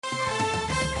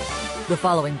The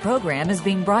following program is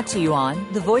being brought to you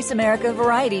on the Voice America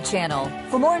Variety Channel.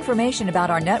 For more information about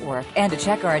our network and to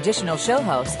check our additional show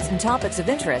hosts and topics of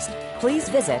interest, please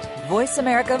visit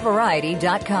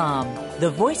voiceamericavariety.com. The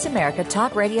Voice America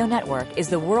Talk Radio Network is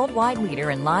the worldwide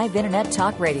leader in live Internet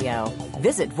talk radio.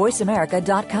 Visit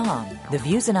voiceamerica.com. The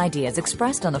views and ideas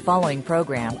expressed on the following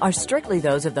program are strictly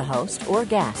those of the host or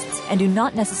guests and do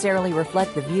not necessarily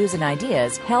reflect the views and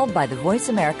ideas held by the Voice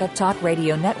America Talk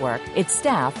Radio Network, its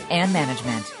staff, and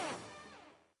management.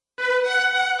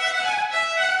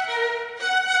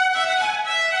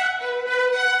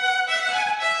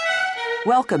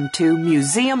 Welcome to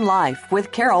Museum Life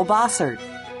with Carol Bossert.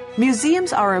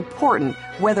 Museums are important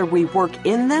whether we work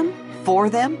in them, for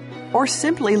them, or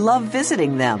simply love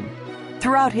visiting them.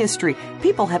 Throughout history,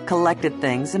 people have collected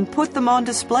things and put them on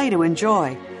display to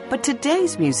enjoy. But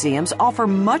today's museums offer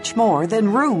much more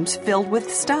than rooms filled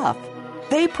with stuff.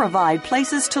 They provide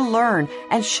places to learn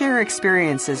and share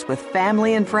experiences with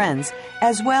family and friends,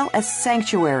 as well as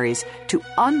sanctuaries to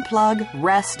unplug,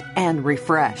 rest, and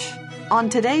refresh. On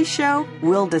today's show,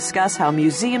 we'll discuss how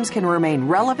museums can remain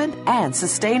relevant and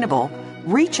sustainable,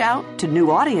 reach out to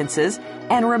new audiences,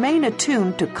 and remain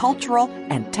attuned to cultural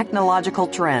and technological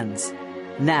trends.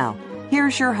 Now,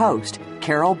 here's your host,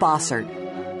 Carol Bossert.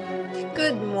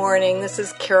 Good morning. This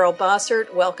is Carol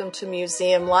Bossert. Welcome to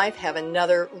Museum Life. Have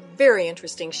another very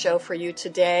interesting show for you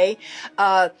today.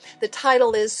 The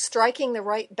title is Striking the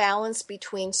Right Balance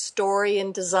Between Story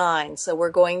and Design. So we're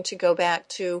going to go back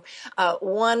to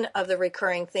one of the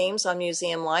recurring themes on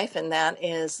Museum Life, and that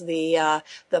is the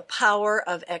power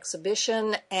of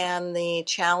exhibition and the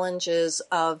challenges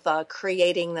of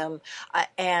creating them.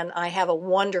 And I have a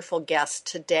wonderful guest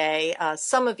today.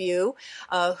 Some of you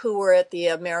who were at the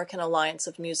American Alliance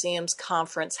of Museums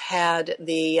Conference had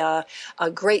the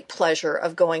great pleasure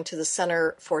of going to the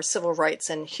Center for Civil Rights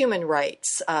and Human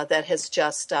Rights that has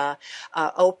just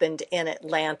opened in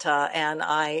Atlanta, and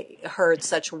I heard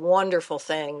such wonderful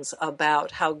things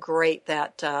about how great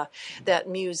that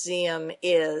museum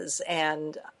is,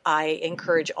 and I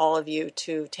encourage all of you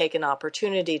to take an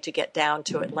opportunity to get down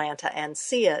to Atlanta and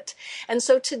see it. And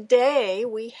so today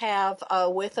we have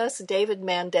with us David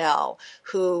Mandel,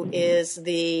 who is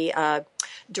the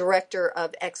Director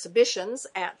of Exhibitions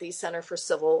at the Center for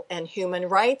Civil and Human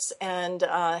Rights, and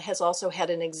has also had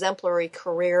an exemplary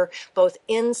career both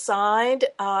inside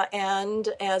and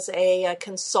as a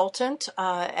consultant,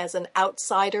 as an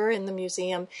outsider in the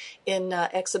museum in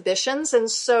exhibitions. And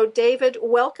so, David,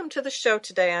 welcome to the show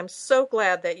today. I'm so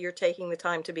glad that you're taking the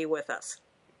time to be with us.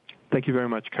 Thank you very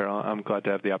much, Carol. I'm glad to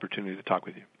have the opportunity to talk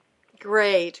with you.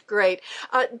 Great.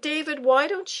 David, why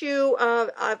don't you,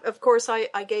 of course,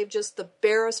 I gave just the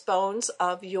barest bones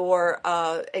of your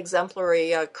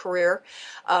exemplary career.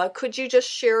 Could you just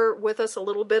share with us a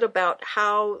little bit about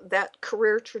how that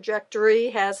career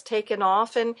trajectory has taken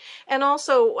off? And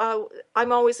also,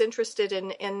 I'm always interested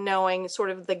in knowing sort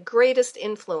of the greatest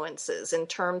influences in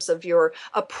terms of your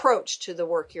approach to the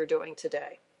work you're doing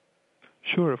today.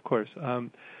 Sure, of course.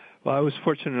 Well, I was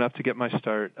fortunate enough to get my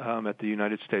start at the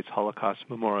United States Holocaust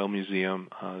Memorial Museum,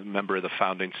 a member of the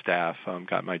founding staff.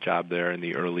 Got my job there in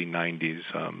the early 90s,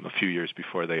 a few years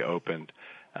before they opened.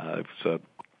 I was a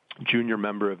junior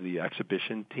member of the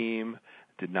exhibition team,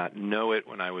 did not know it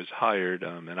when I was hired,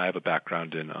 and I have a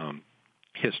background in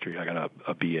history. I got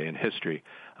a BA in history.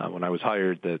 When I was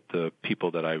hired, that the people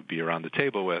that I would be around the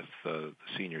table with, the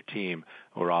senior team,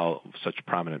 were all such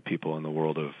prominent people in the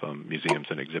world of museums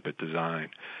and exhibit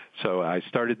design. So I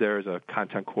started there as a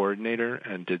content coordinator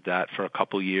and did that for a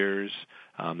couple years.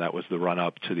 That was the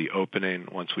run-up to the opening.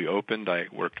 Once we opened, I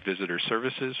worked visitor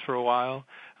services for a while,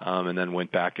 and then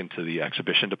went back into the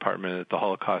exhibition department at the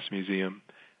Holocaust Museum.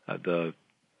 The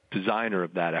designer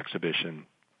of that exhibition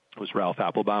was Ralph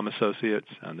Applebaum Associates,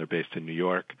 and they're based in New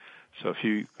York. So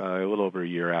a little over a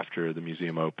year after the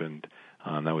museum opened,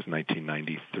 that was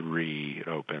 1993 it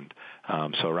opened.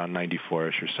 So around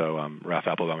 94-ish or so, Ralph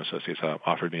Applebaum Associates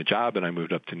offered me a job, and I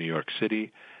moved up to New York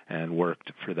City and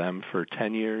worked for them for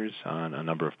 10 years on a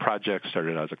number of projects.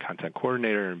 Started as a content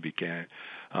coordinator and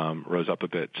rose up a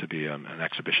bit to be an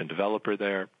exhibition developer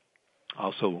there.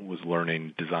 Also was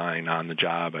learning design on the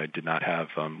job. I did not have,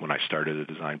 when I started, a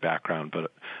design background,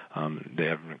 but they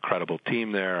have an incredible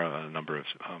team there. A number of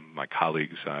my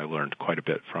colleagues I learned quite a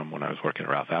bit from when I was working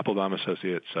at Ralph Applebaum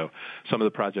Associates. So some of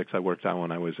the projects I worked on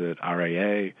when I was at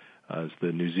RAA is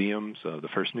the museums, the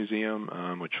first museum,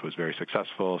 which was very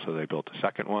successful, so they built a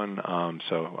second one.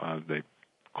 They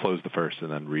closed the first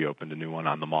and then reopened a new one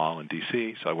on the Mall in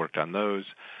D.C., so I worked on those.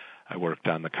 I worked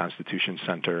on the Constitution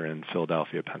Center in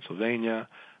Philadelphia, Pennsylvania.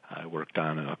 I worked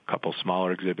on a couple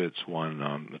smaller exhibits,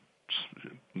 one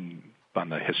on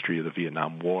the history of the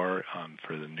Vietnam War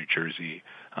for the New Jersey,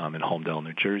 in Holmdel,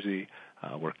 New Jersey.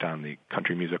 Worked on the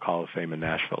Country Music Hall of Fame in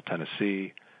Nashville,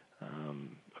 Tennessee.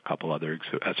 A couple other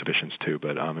exhibitions too,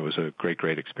 but it was a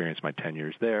great experience, my 10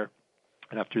 years there.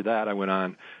 And after that, I went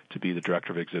on to be the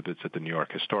director of exhibits at the New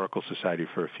York Historical Society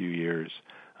for a few years.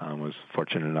 Was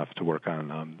fortunate enough to work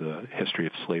on the History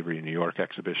of Slavery in New York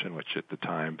exhibition, which at the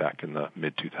time, back in the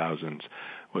mid-2000s,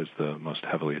 was the most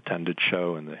heavily attended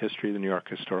show in the history of the New York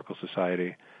Historical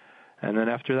Society. And then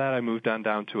after that, I moved on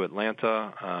down to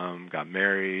Atlanta, got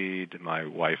married. My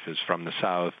wife is from the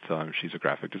South. She's a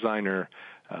graphic designer,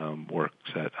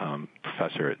 works at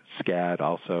professor at SCAD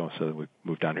also. So we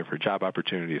moved down here for a job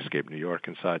opportunity, escaped New York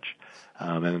and such.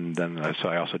 And then so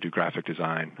I also do graphic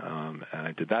design, and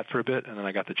I did that for a bit. And then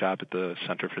I got the job at the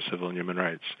Center for Civil and Human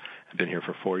Rights. I've been here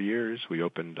for 4 years. We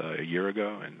opened a year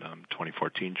ago in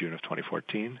 2014, June of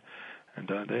 2014. And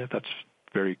that's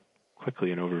very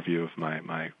quickly an overview of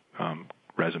my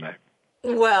resume.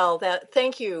 Well,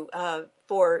 thank you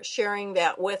for sharing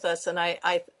that with us. And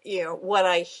I what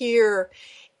I hear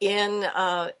in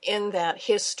that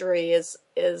history is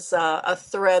a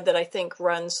thread that I think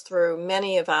runs through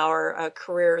many of our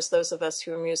careers. Those of us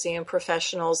who are museum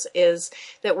professionals, is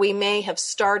that we may have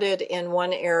started in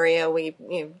one area. We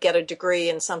get a degree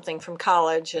in something from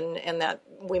college, and that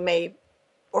we may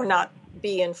or not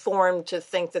be informed to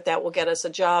think that will get us a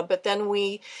job. But then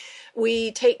we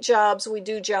take jobs, we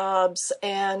do jobs,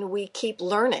 and we keep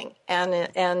learning.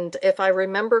 And if I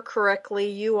remember correctly,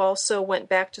 you also went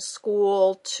back to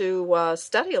school to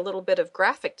study a little bit of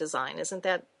graphic design. Isn't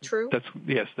that true?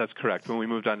 Yes, that's correct. When we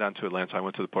moved on down to Atlanta, I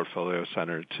went to the Portfolio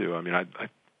Center too. I mean, I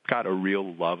got a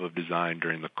real love of design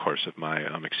during the course of my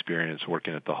experience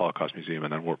working at the Holocaust Museum,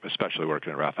 and then especially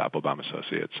working at Ralph Applebaum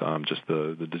Associates. Just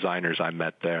the designers I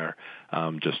met there,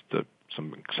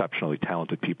 some exceptionally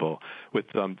talented people with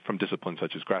from disciplines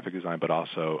such as graphic design, but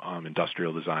also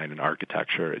industrial design and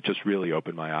architecture. It just really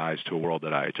opened my eyes to a world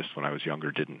that I just, when I was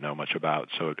younger, didn't know much about.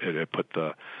 So it put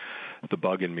the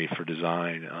bug in me for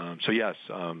design. So yes,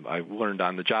 I learned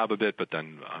on the job a bit, but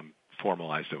then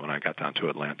formalized it when I got down to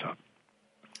Atlanta.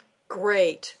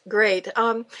 Great.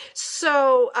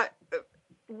 So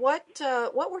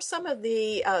what were some of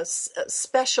the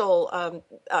special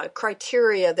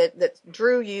criteria that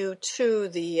drew you to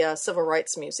the Civil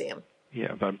Rights Museum?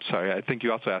 Yeah, but I'm sorry. I think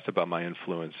you also asked about my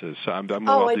influences. So I'm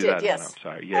I did, that. yes. I'm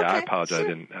sorry. Yeah, okay, I apologize.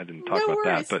 Sure. I didn't talk No about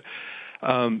worries. that.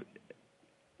 But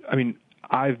I mean,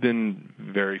 I've been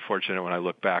very fortunate when I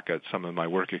look back at some of my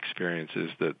work experiences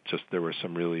that just there were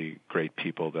some really great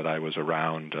people that I was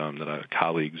around,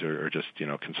 colleagues or just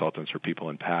consultants or people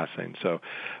in passing. So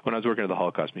when I was working at the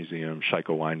Holocaust Museum,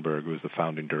 Scheiko Weinberg, who was the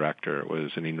founding director,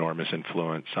 was an enormous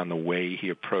influence on the way he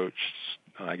approached,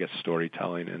 I guess,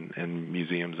 storytelling in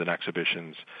museums and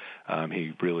exhibitions.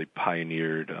 He really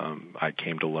pioneered, I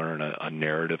came to learn, a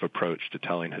narrative approach to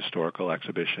telling historical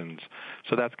exhibitions.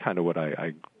 So that's kind of what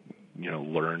I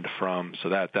learned from. So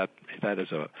that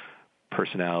is a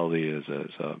personality, as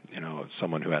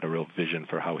someone who had a real vision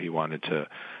for how he wanted to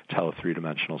tell a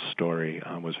three-dimensional story,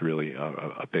 was really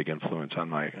a big influence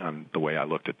on the way I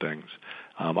looked at things.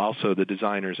 Also, the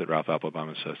designers at Ralph Applebaum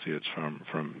Associates,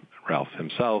 from Ralph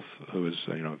himself, who was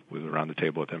around the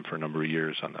table with him for a number of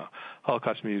years on the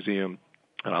Holocaust Museum,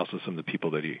 and also some of the people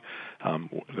that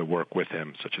that work with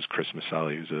him, such as Chris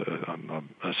Maselli, who's an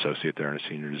associate there and a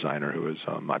senior designer, who was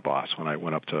my boss when I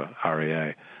went up to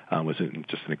RAA, was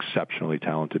just an exceptionally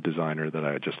talented designer that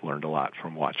I just learned a lot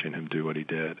from watching him do what he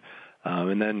did.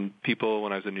 And then people,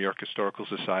 when I was in New York Historical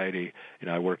Society,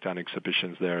 I worked on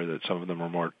exhibitions there that some of them were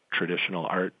more traditional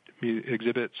art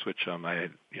exhibits, which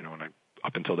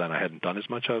up until then I hadn't done as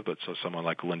much of, but so someone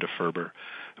like Linda Ferber,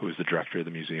 who was the director of the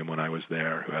museum when I was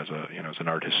there, who has is an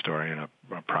art historian, a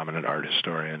prominent art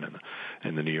historian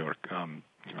in the New York,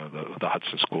 the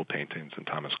Hudson School paintings and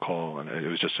Thomas Cole, and it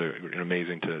was just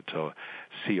amazing to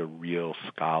see a real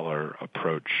scholar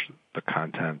approach the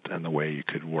content and the way you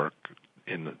could work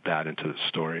into the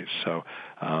stories. So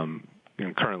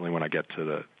currently, when I get to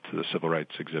the Civil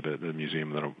Rights exhibit, the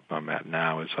museum that I'm at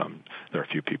now, is there are a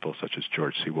few people such as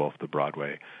George C. Wolfe, the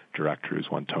Broadway director, who's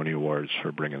won Tony Awards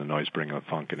for Bringing the Noise, Bringing the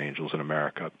Funk, and Angels in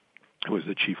America, who was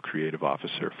the chief creative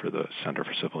officer for the Center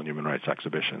for Civil and Human Rights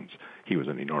Exhibitions. He was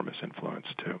an enormous influence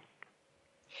too.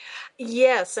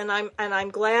 Yes, and I'm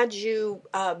glad you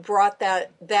brought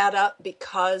that up,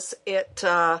 because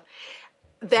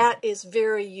that is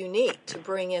very unique to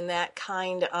bring in that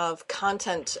kind of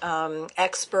content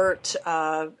expert,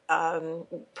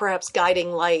 perhaps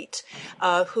guiding light,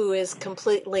 who is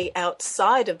completely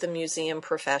outside of the museum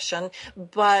profession.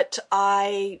 But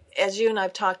as you and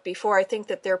I've talked before, I think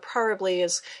that there probably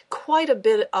is quite a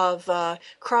bit of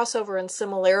crossover and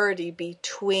similarity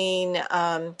between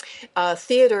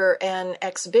theater and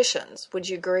exhibitions. Would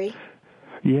you agree?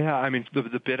 Yeah, I mean,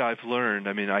 the bit I've learned,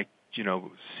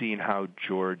 seeing how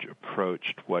George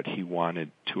approached what he wanted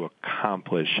to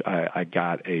accomplish, I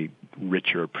got a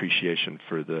richer appreciation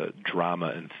for the drama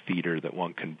and theater that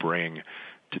one can bring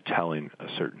to telling a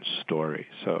certain story.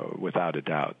 So without a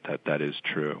doubt, that is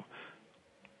true.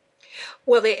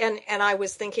 Well, and I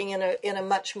was thinking in a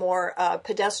much more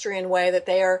pedestrian way that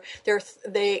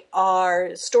they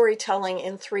are storytelling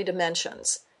in 3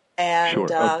 dimensions, and sure.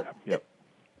 Okay. Yep.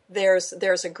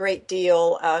 There's a great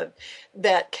deal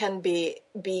that can be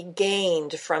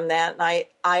gained from that. And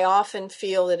I often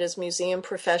feel that as museum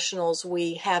professionals,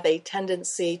 we have a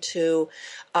tendency to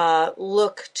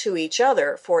look to each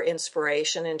other for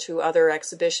inspiration and to other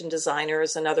exhibition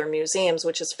designers and other museums,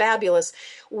 which is fabulous.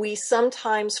 We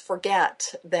sometimes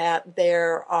forget that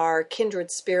there are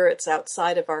kindred spirits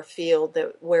outside of our field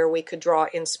where we could draw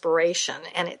inspiration.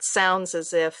 And it sounds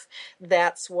as if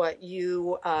that's what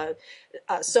you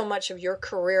so much of your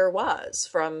career was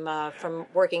from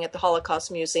working at the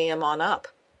Holocaust Museum on up.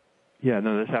 Yeah,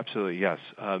 no, that's absolutely, yes.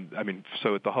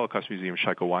 So at the Holocaust Museum,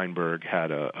 Scheike Weinberg had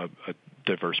a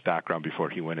diverse background before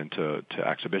he went into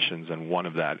exhibitions, and one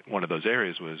of those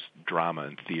areas was drama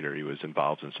and theater. He was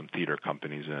involved in some theater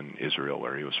companies in Israel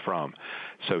where he was from.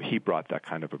 So he brought that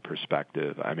kind of a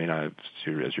perspective. As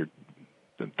you're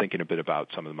thinking a bit about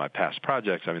some of my past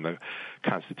projects, the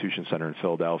Constitution Center in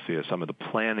Philadelphia, some of the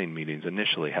planning meetings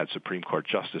initially had Supreme Court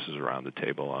justices around the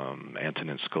table.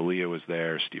 Antonin Scalia was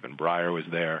there, Stephen Breyer was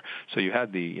there. So you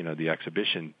had the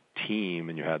exhibition team,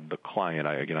 and you had the client.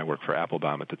 I worked for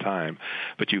Applebaum at the time,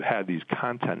 but you had these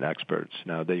content experts.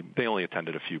 Now they only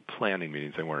attended a few planning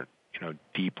meetings. They weren't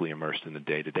deeply immersed in the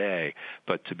day-to-day,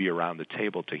 but to be around the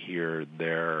table to hear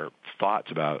their thoughts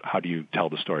about how do you tell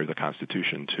the story of the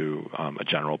Constitution to a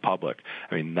general public.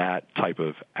 That type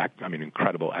of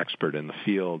incredible expert in the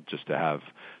field, just to have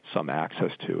some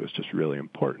access to, is just really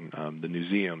important. The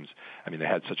museums, they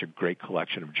had such a great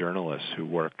collection of journalists who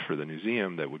worked for the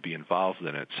museum that would be involved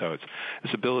in it. So it's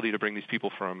this ability to bring these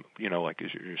people from, like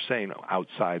as you're saying,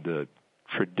 outside the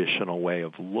traditional way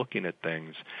of looking at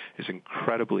things is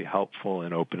incredibly helpful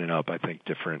in opening up, I think,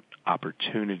 different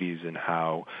opportunities in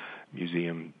how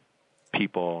museum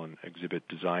people and exhibit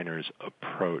designers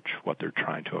approach what they're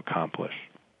trying to accomplish.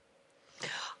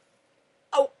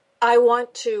 I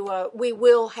want to, we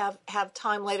will have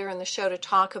time later in the show to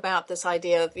talk about this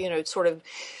idea of, sort of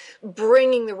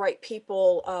bringing the right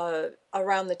people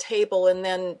around the table, and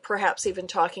then perhaps even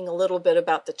talking a little bit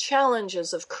about the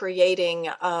challenges of creating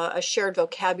a shared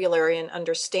vocabulary and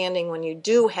understanding when you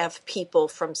do have people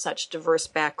from such diverse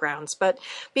backgrounds. But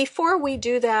before we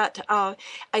do that,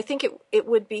 I think it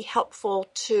would be helpful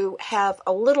to have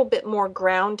a little bit more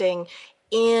grounding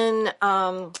in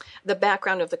the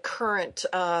background of the current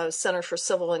Center for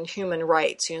Civil and Human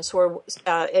Rights. So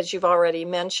as you've already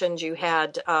mentioned, you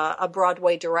had a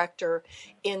Broadway director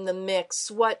in the mix.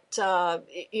 What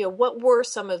were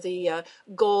some of the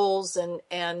goals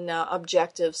and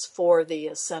objectives for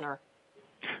the center?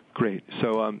 Great.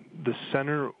 So the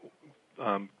center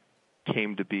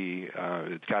came to be,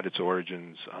 it got its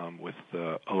origins with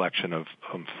the election of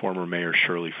former Mayor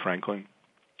Shirley Franklin,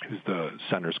 who's the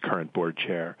center's current board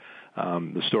chair.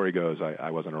 The story goes, I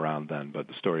wasn't around then, but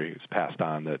the story is passed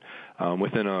on that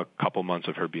within a couple months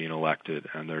of her being elected,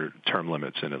 and there are term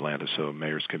limits in Atlanta, so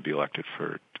mayors can be elected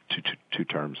for two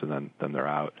terms, and then they're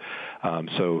out.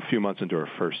 So a few months into her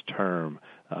first term,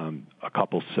 a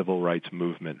couple civil rights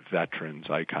movement veterans,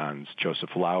 icons,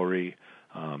 Joseph Lowry,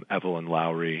 Evelyn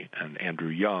Lowry, and Andrew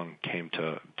Young came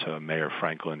to Mayor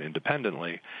Franklin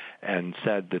independently and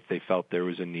said that they felt there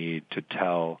was a need to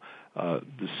tell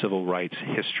the civil rights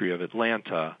history of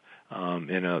Atlanta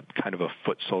in a kind of a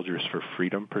foot soldiers for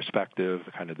freedom perspective,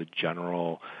 kind of the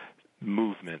general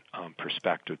movement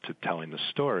perspective to telling the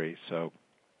story. So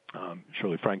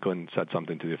Shirley Franklin said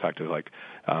something to the effect of like,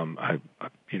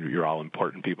 you're all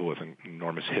important people with an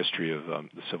enormous history of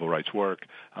the civil rights work.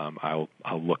 I'll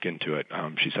look into it.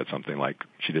 She said something like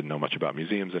she didn't know much about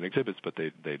museums and exhibits, but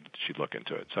she'd look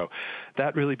into it. So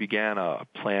that really began a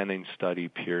planning study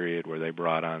period where they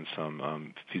brought on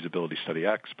some feasibility study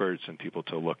experts and people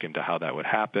to look into how that would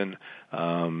happen.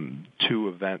 2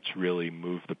 events really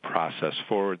moved the process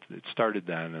forward. It started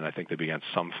then, and I think they began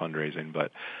some fundraising,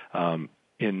 but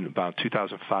in about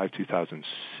 2005,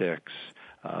 2006,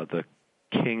 the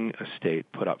King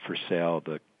estate put up for sale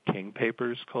the King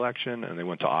Papers collection, and they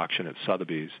went to auction at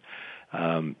Sotheby's.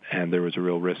 And there was a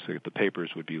real risk that the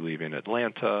papers would be leaving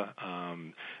Atlanta.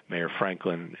 Mayor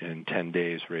Franklin, in 10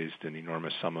 days, raised an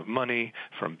enormous sum of money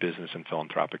from business and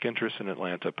philanthropic interests in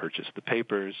Atlanta, purchased the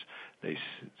papers.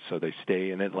 So they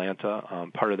stay in Atlanta.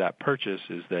 Part of that purchase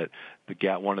is that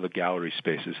one of the gallery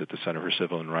spaces at the Center for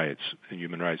Civil and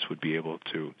Human Rights would be able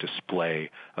to display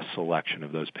a selection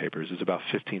of those papers. It's about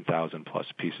 15,000 plus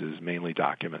pieces, mainly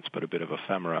documents, but a bit of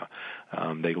ephemera.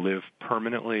 They live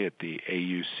permanently at the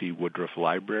AUC Woodruff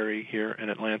Library here in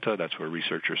Atlanta. That's where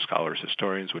researchers, scholars,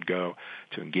 historians would go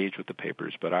to engage with the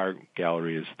papers. But our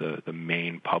gallery is the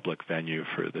main public venue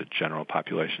for the general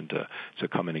population to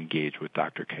come and engage with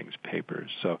Dr. King's papers.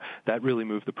 So that really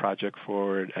moved the project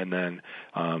forward. And then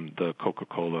the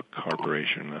Coca-Cola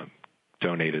Corporation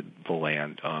donated the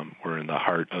land. We're in the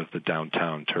heart of the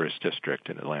downtown tourist district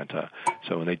in Atlanta.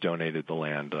 So when they donated the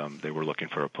land, they were looking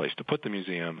for a place to put the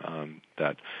museum.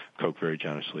 That Coke very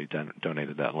generously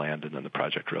donated that land, and then the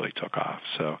project really took off.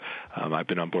 So I've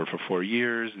been on board for 4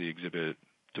 years. The exhibit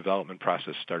development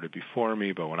process started before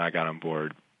me, but when I got on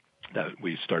board, that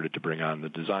we started to bring on the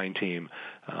design team,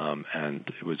 and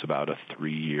it was about a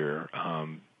 3-year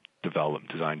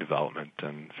design development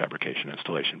and fabrication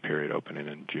installation period, opening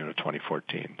in June of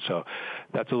 2014. So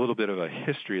that's a little bit of a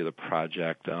history of the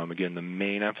project. Again, the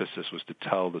main emphasis was to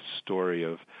tell the story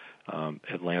of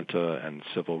Atlanta and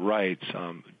civil rights.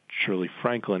 Shirley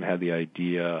Franklin had the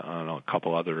idea, and a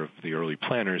couple other of the early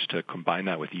planners, to combine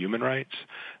that with human rights,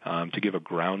 to give a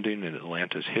grounding in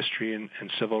Atlanta's history and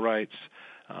civil rights.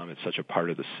 It's such a part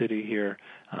of the city here.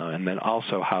 And then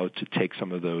also how to take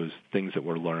some of those things that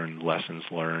were learned, lessons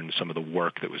learned, some of the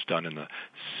work that was done in the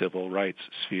civil rights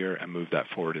sphere, and move that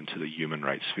forward into the human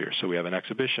rights sphere. So we have an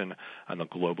exhibition on the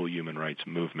global human rights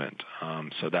movement.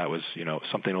 So that was,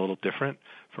 something a little different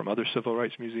from other civil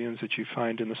rights museums that you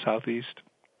find in the Southeast,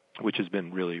 which has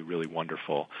been really, really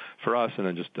wonderful for us. And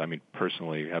then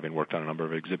personally, having worked on a number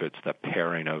of exhibits, that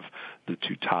pairing of the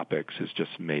two topics has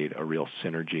just made a real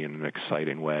synergy in an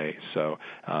exciting way. So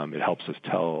it helps us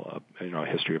tell, a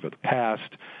history of the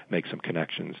past, make some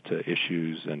connections to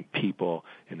issues and people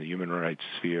in the human rights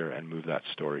sphere, and move that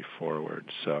story forward.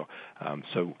 So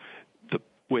the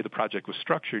way the project was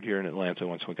structured here in Atlanta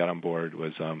once we got on board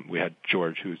was we had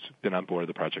George, who's been on board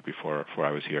the project before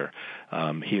I was here.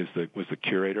 He was the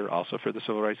curator also for the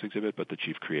Civil Rights exhibit, but the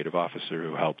chief creative officer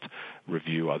who helped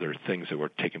review other things that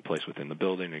were taking place within the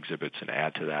building, exhibits, and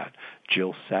add to that.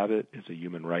 Jill Savitt is a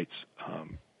human rights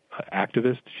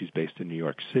activist. She's based in New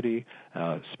York City,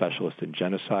 specialist in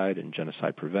genocide and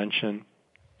genocide prevention.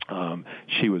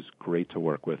 She was great to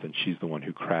work with, and she's the one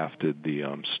who crafted the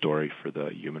story for the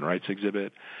human rights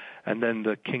exhibit. And then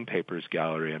the King Papers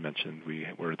Gallery, I mentioned,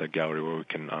 we're the gallery where we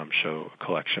can show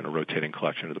a rotating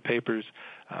collection of the papers.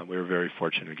 We were very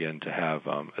fortunate, again, to have,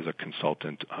 as a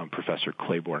consultant, Professor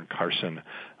Claiborne Carson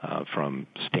from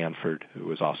Stanford, who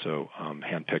was also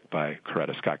handpicked by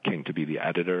Coretta Scott King to be the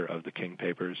editor of the King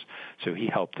Papers. So he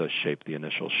helped us shape the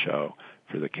initial show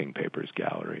for the King Papers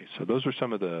Gallery. So those were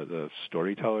some of the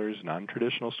storytellers,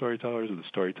 non-traditional storytellers, or the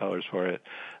storytellers for it.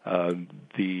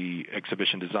 The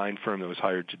exhibition design firm that was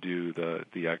hired to do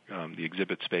the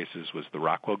exhibit spaces was the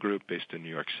Rockwell Group, based in New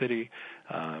York City.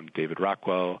 David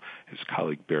Rockwell, his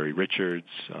colleague Barry Richards,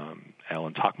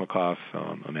 Alan Tokmakoff,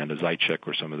 Amanda Zaitchik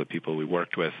were some of the people we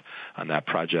worked with on that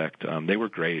project. They were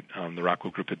great. The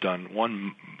Rockwell Group had done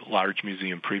one large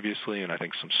museum previously, and I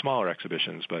think some smaller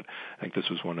exhibitions, but I think this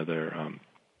was one of their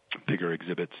bigger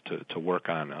exhibits to work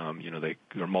on.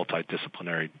 They're a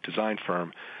multidisciplinary design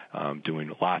firm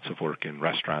doing lots of work in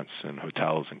restaurants and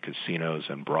hotels and casinos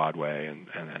and Broadway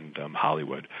and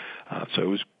Hollywood. So it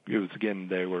was again,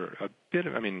 they were a bit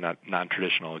of, not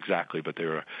non-traditional exactly, but they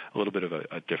were a little bit of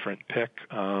a different pick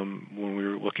when we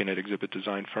were looking at exhibit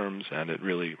design firms, and it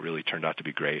really, really turned out to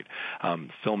be great.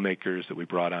 Filmmakers that we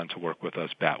brought on to work with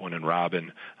us, Batwin and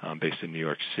Robin, based in New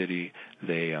York City,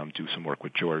 they do some work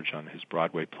with George on his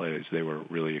Broadway plays. They were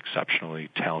really exceptionally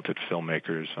talented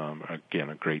filmmakers, again,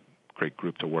 a great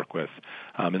group to work with.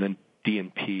 And then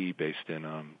D&P, based in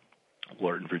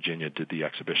Lorton, Virginia, did the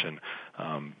exhibition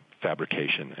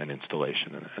fabrication and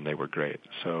installation, and they were great.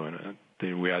 So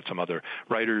we had some other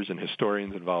writers and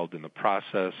historians involved in the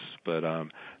process, but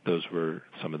those were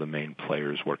some of the main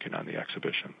players working on the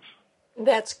exhibitions.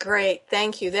 That's great.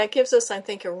 Thank you. That gives us, I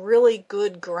think, a really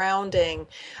good grounding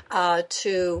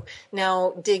to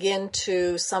now dig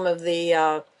into some of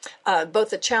the both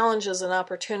the challenges and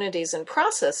opportunities and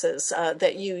processes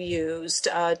that you used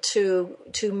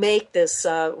to make this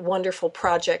wonderful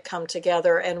project come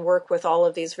together and work with all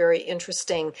of these very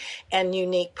interesting and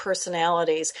unique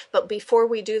personalities. But before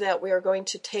we do that, we are going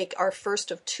to take our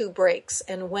first of two breaks.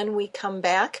 And when we come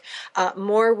back,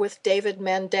 more with David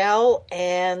Mandel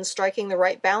and striking the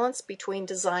right balance between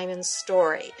design and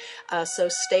story. So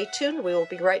stay tuned. We will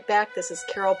be right back. This is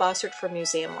Carol Bossert for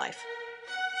Museum Life.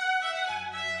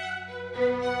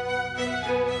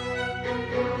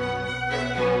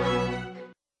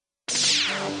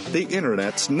 The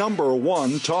Internet's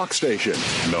 #1 talk station.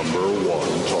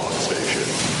 #1 talk station.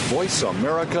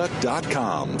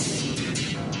 VoiceAmerica.com.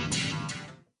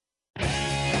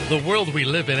 The world we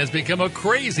live in has become a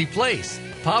crazy place.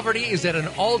 Poverty is at an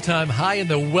all-time high in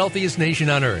the wealthiest nation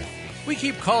on earth. We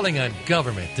keep calling on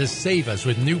government to save us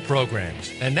with new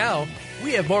programs. And now,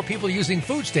 we have more people using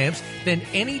food stamps than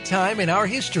any time in our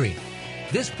history.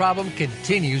 This problem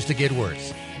continues to get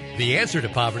worse. The answer to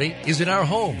poverty is in our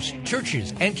homes,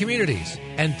 churches, and communities,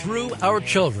 and through our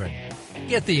children.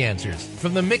 Get the answers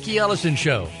from The Mickey Ellison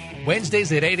Show,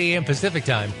 Wednesdays at 8 a.m. Pacific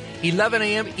Time, 11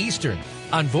 a.m. Eastern,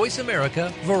 on Voice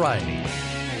America Variety.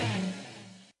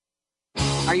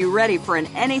 Are you ready for an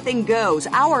anything goes,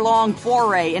 hour-long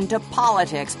foray into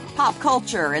politics, pop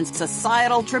culture, and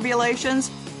societal tribulations?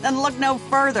 Then look no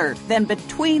further than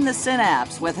Between the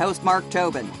Synapse with host Mark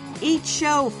Tobin. Each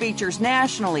show features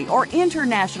nationally or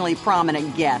internationally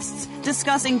prominent guests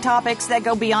discussing topics that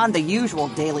go beyond the usual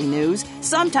daily news,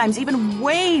 sometimes even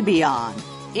way beyond.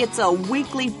 It's a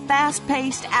weekly,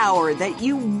 fast-paced hour that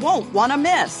you won't want to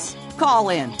miss. Call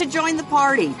in to join the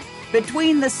party.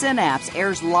 Between the Synapse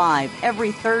airs live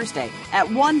every Thursday at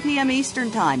 1 p.m.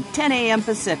 Eastern Time, 10 a.m.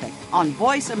 Pacific on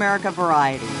Voice America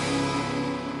Variety.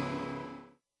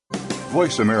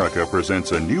 Voice America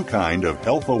presents a new kind of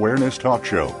health awareness talk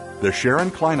show, the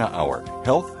Sharon Kleine Hour,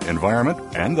 Health, Environment,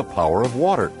 and the Power of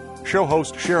Water. Show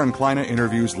host Sharon Kleine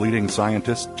interviews leading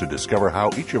scientists to discover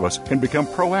how each of us can become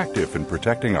proactive in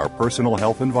protecting our personal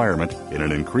health environment in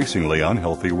an increasingly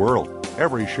unhealthy world.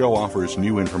 Every show offers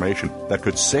new information that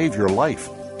could save your life.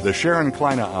 The Sharon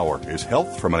Kleine Hour is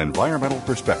health from an environmental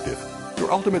perspective,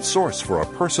 your ultimate source for a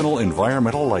personal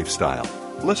environmental lifestyle.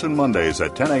 Listen Mondays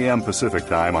at 10 a.m. Pacific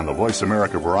Time on the Voice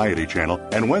America Variety Channel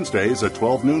and Wednesdays at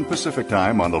 12 noon Pacific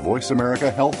Time on the Voice America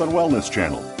Health and Wellness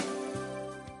Channel.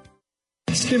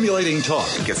 Stimulating talk.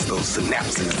 It gets those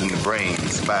synapses in the brain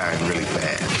firing really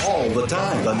fast. All the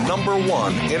time. The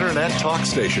 #1 Internet talk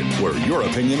station where your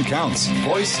opinion counts.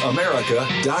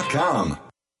 VoiceAmerica.com.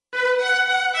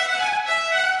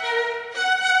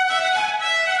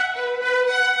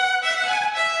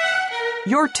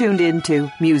 You're tuned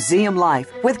into Museum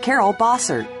Life with Carol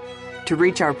Bossert. To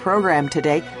reach our program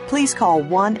today, please call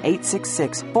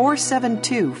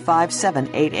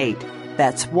 1-866-472-5788.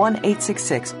 That's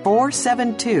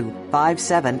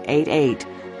 1-866-472-5788.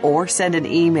 Or send an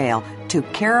email to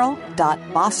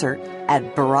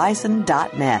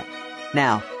carol.bossert@verizon.net.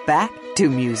 Now, back to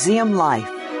Museum Life.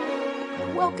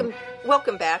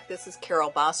 Welcome back. This is Carol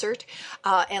Bossert,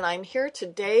 and I'm here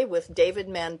today with David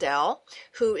Mandel,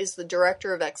 who is the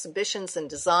Director of Exhibitions and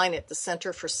Design at the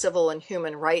Center for Civil and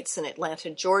Human Rights in Atlanta,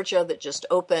 Georgia, that just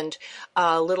opened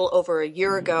a little over a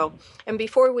year ago. And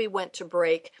before we went to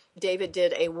break, David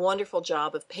did a wonderful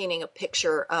job of painting a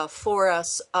picture for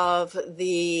us of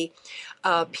the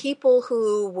people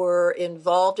who were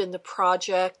involved in the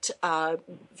project,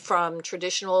 from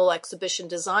traditional exhibition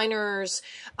designers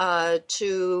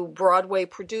to Broadway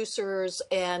producers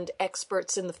and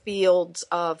experts in the fields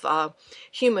of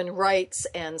human rights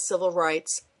and civil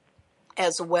rights,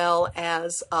 as well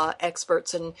as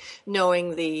experts in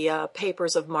knowing the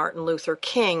papers of Martin Luther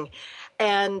King.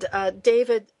 And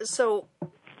David, so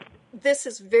this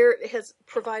has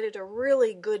provided a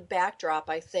really good backdrop,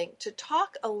 I think, to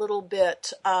talk a little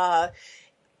bit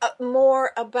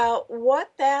more about what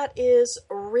that is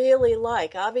really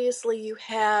like. Obviously, you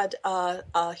had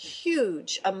a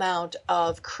huge amount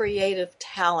of creative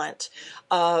talent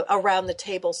around the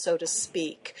table, so to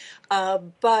speak.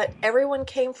 But everyone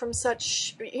came from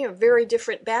such very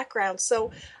different backgrounds.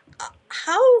 So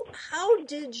how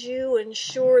did you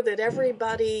ensure that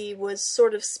everybody was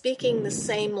sort of speaking the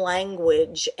same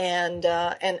language and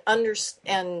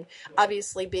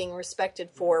obviously being respected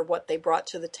for what they brought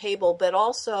to the table, but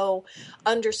also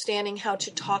understanding how to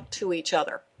talk to each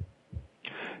other?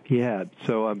 Yeah.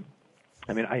 So,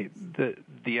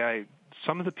 the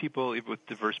some of the people with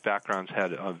diverse backgrounds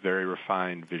had a very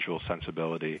refined visual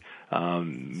sensibility,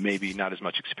 maybe not as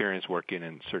much experience working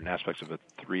in certain aspects of a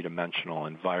three-dimensional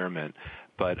environment.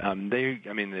 But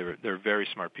they're very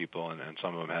smart people, and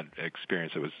some of them had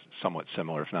experience that was somewhat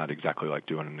similar, if not exactly like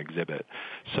doing an exhibit.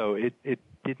 So it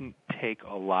didn't take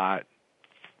a lot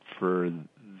for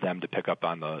them to pick up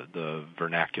on the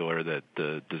vernacular that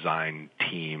the design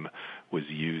team was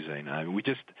using. I mean,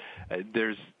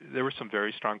 there were some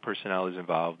very strong personalities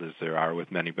involved, as there are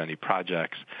with many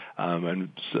projects. And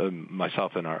so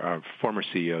myself and our former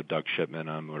CEO, Doug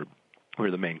Shipman,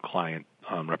 we're the main client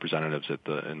representatives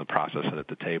in the process and at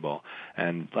the table.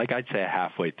 And like I'd say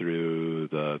halfway through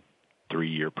the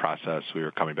 3-year process, we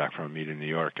were coming back from a meeting in New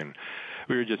York, and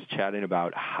we were just chatting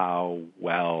about how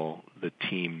well the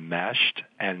team meshed.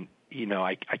 And,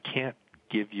 I can't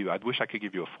give you, I wish I could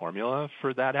give you a formula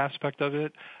for that aspect of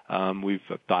it.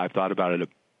 I've thought about it a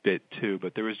bit too,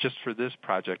 but there was just for this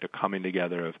project a coming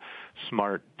together of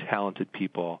smart, talented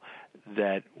people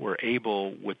that were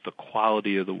able, with the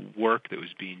quality of the work that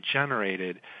was being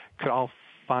generated, could all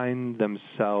find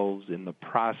themselves in the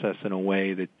process in a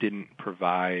way that didn't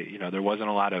provide, there wasn't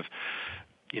a lot of,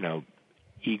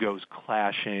 egos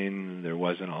clashing. There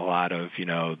wasn't a lot of,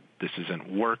 this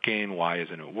isn't working. Why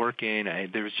isn't it working?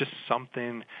 There was just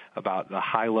something about the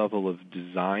high level of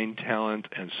design talent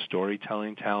and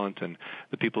storytelling talent and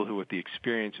the people who, with the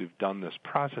experience, who've done this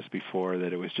process before,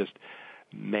 that it was just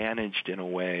managed in a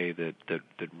way that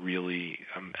really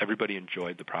everybody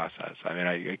enjoyed the process. I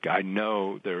mean, I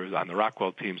know there was, on the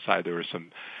Rockwell team side, there were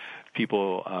some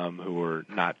people who were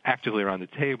not actively around the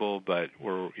table, but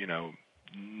were,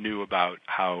 knew about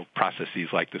how processes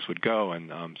like this would go,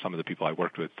 and some of the people I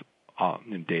worked with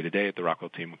in day-to-day at the Rockwell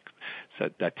team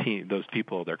said that those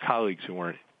people, their colleagues who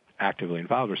weren't actively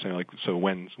involved, were saying, like, so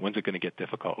when's it going to get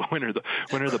difficult? When are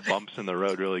the bumps in the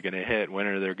road really going to hit? When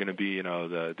are there going to be,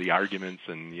 the arguments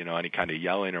and, any kind of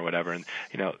yelling or whatever? And,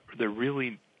 there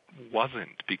really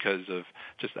wasn't, because of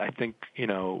just, I think,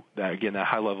 that, again, that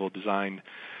high level of design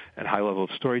and high level of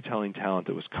storytelling talent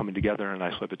that was coming together in a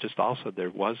nice way, but just also there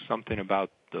was something about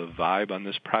the vibe on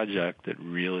this project that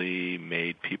really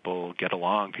made people get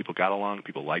along. People got along.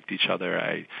 People liked each other.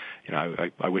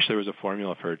 I wish there was a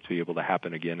formula for it to be able to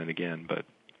happen again and again, but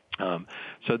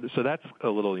so that's a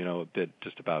little, a bit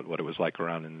just about what it was like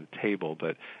around in the table.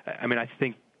 But I mean, I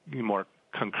think more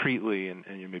concretely and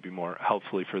maybe more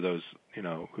helpfully for those,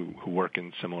 who work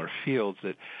in similar fields,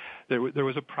 that there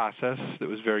was a process that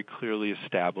was very clearly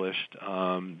established.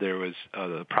 There was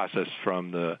a process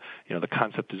from the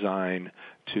concept design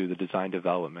to the design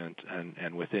development,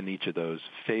 and within each of those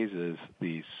phases,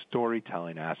 the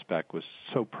storytelling aspect was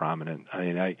so prominent. I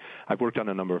mean, I've worked on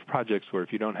a number of projects where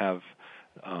if you don't have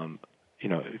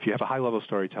if you have a high level of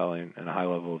storytelling and a high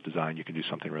level of design, you can do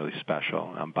something really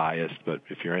special. I'm biased, but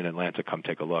if you're in Atlanta, come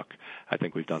take a look. I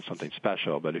think we've done something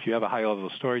special. But if you have a high level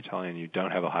of storytelling and you don't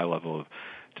have a high level of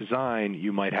design,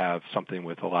 you might have something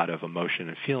with a lot of emotion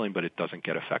and feeling, but it doesn't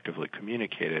get effectively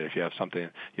communicated. If you have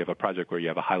a project where you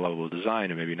have a high level of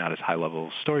design and maybe not as high level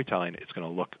of storytelling, it's going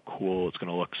to look cool, it's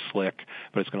going to look slick,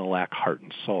 but it's going to lack heart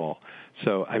and soul.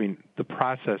 So, I mean, the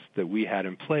process that we had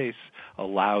in place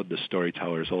allowed the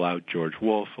storytellers, allowed George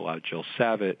Wolfe, allowed Jill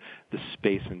Savitt the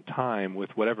space and time, with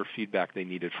whatever feedback they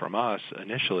needed from us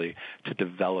initially, to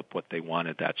develop what they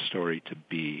wanted that story to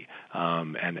be,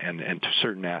 and to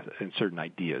certain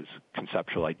ideas,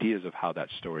 conceptual ideas of how that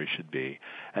story should be.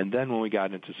 And then when we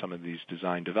got into some of these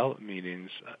design development meetings,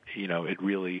 it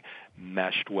really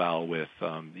meshed well with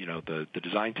the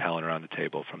design talent around the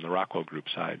table from the Rockwell Group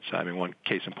side. So, I mean, one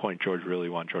case in point, George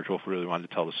Wolfe really wanted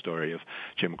to tell the story of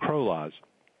Jim Crow laws.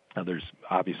 Now, there's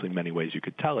obviously many ways you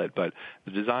could tell it, but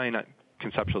the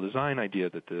conceptual design idea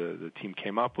that the team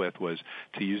came up with was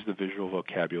to use the visual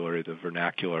vocabulary, the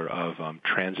vernacular of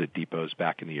transit depots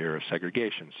back in the era of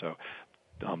segregation. So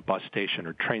bus station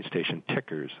or train station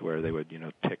tickers, where they would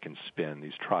tick and spin.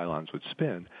 These trilons would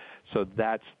spin. So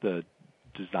that's the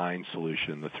design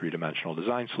solution, the three-dimensional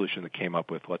design solution that came up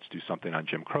with, let's do something on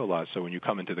Jim Crow laws. So when you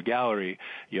come into the gallery,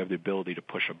 you have the ability to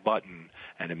push a button,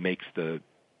 and it makes the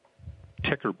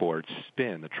ticker board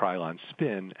spin, the trilon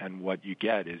spin, and what you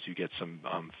get is some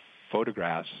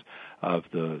photographs of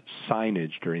the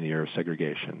signage during the era of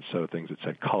segregation. So things that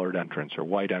said colored entrance or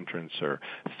white entrance, or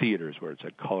theaters where it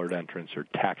said colored entrance, or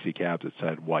taxi cabs that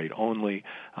said white only.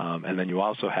 And then you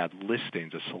also had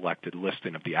listings, a selected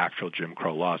listing of the actual Jim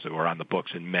Crow laws that were on the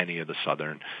books in many of the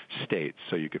southern states.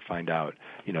 So you could find out,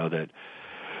 that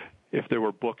if there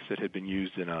were books that had been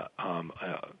used in an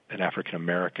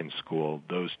African-American school,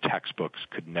 those textbooks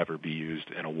could never be used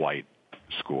in a white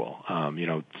school.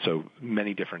 So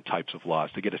many different types of laws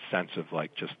to get a sense of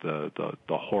like just the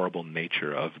horrible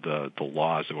nature of the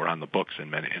laws that were on the books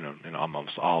in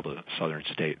almost all the southern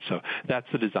states. So that's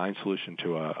the design solution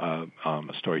to a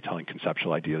storytelling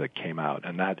conceptual idea that came out,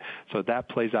 and that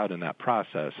plays out in that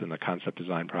process, in the concept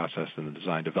design process and the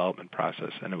design development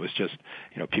process. And it was just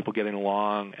people getting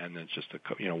along, and then just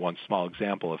one small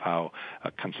example of how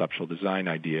a conceptual design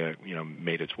idea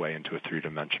made its way into a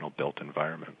three-dimensional built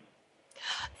environment.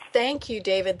 Thank you,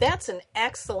 David. That's an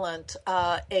excellent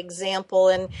example,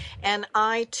 and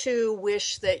I too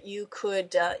wish that you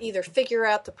could either figure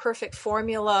out the perfect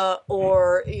formula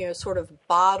or sort of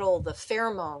bottle the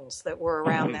pheromones that were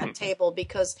around that table.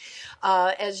 Because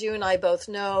as you and I both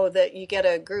know, that you get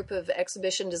a group of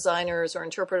exhibition designers or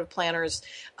interpretive planners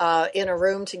in a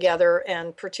room together,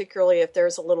 and particularly if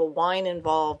there's a little wine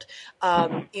involved,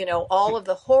 all of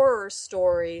the horror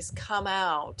stories come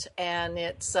out, and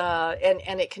it's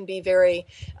and it can be very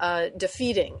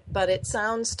defeating. But it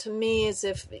sounds to me as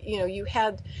if you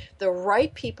had the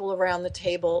right people around the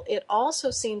table. It also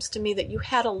seems to me that you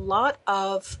had a lot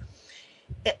of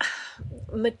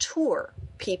mature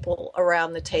people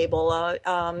around the table,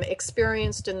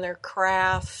 experienced in their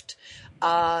craft,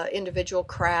 individual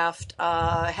craft,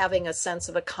 having a sense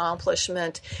of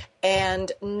accomplishment,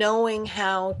 and knowing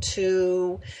how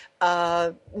to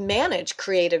manage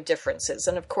creative differences.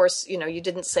 And of course, you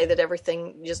didn't say that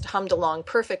everything just hummed along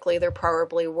perfectly. There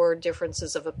probably were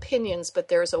differences of opinions, but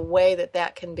there's a way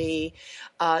that can be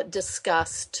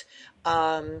discussed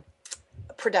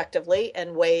productively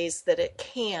and ways that it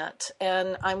can't.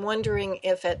 And I'm wondering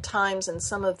if at times in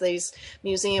some of these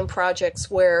museum projects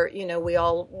where, we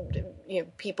all,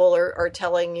 people are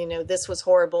telling, this was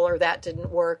horrible or that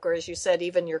didn't work, or as you said,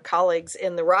 even your colleagues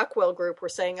in the Rockwell group were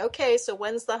saying, okay, so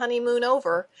when's the honeymoon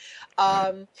over?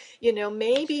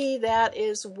 Maybe that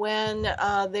is when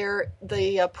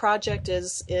the project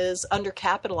is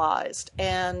undercapitalized,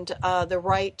 and the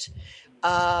right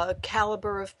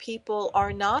caliber of people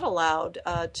are not allowed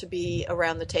to be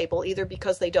around the table, either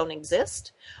because they don't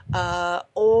exist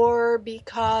or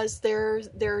because there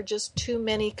are just too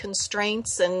many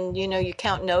constraints, and you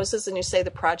count noses and you say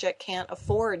the project can't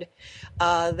afford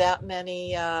that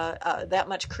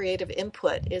much creative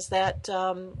input. Is that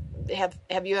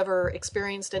have you ever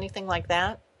experienced anything like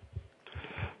that?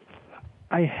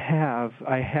 I have.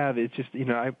 It's just,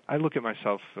 I look at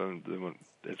myself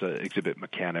as an exhibit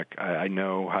mechanic. I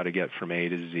know how to get from A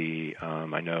to Z.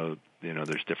 I know,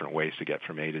 there's different ways to get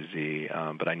from A to Z,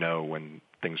 but I know when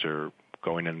things are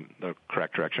going in the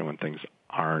correct direction, when things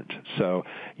aren't. So,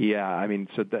 yeah,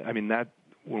 that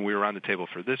when we were on the table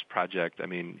for this project,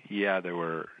 there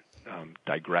were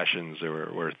digressions. There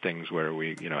were things where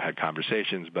we, had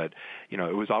conversations, but,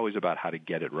 it was always about how to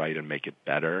get it right and make it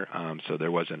better. So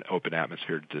there was an open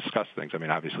atmosphere to discuss things.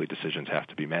 Obviously decisions have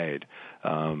to be made.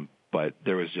 But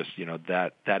there was just,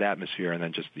 that atmosphere, and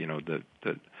then just,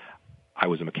 I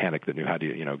was a mechanic that knew how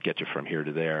to, get you from here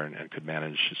to there, and could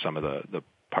manage some of the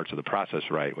parts of the process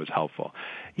right, was helpful.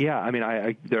 Yeah,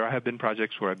 there have been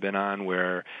projects where I've been on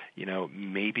where,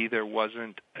 maybe there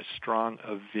wasn't as strong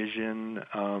a vision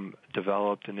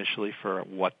developed initially for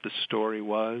what the story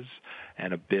was,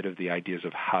 and a bit of the ideas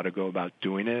of how to go about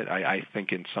doing it. I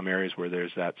think in some areas where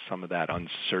there's some of that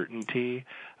uncertainty,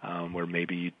 where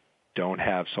maybe you don't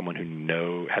have someone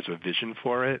who has a vision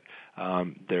for it,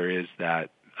 there is that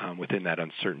within that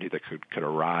uncertainty that could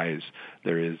arise,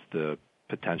 there is the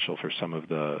potential for some of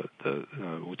the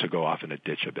to go off in a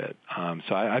ditch a bit.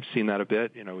 So I've seen that a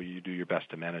bit. You do your best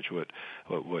to manage what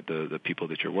the people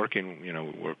that you're working,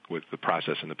 work with the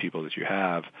process and the people that you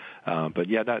have. But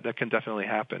yeah, that can definitely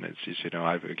happen. It's just,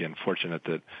 I've again fortunate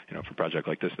that for a project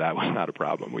like this, that was not a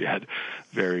problem. We had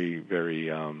very, very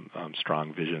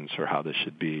strong visions for how this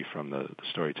should be from the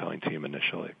storytelling team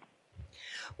initially.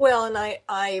 Well, and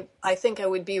I think I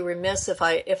would be remiss if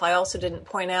I also didn't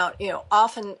point out,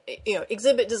 often,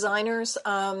 exhibit designers,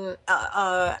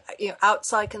 outside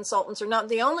consultants are not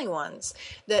the only ones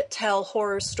that tell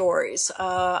horror stories.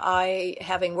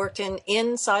 Having worked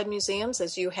inside museums,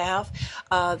 as you have,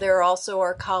 there also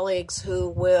are colleagues who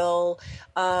will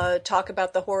talk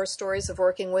about the horror stories of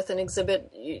working with an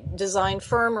exhibit design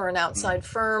firm or an outside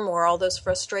firm, or all those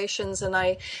frustrations. And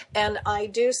I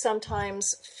do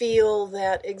sometimes feel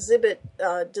that that exhibit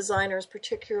designers,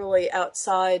 particularly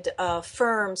outside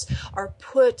firms, are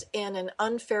put in an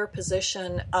unfair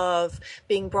position of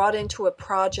being brought into a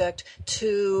project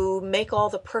to make all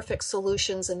the perfect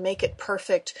solutions and make it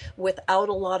perfect without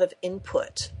a lot of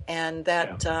input. And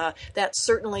that that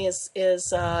certainly is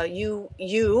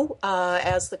you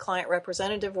as the client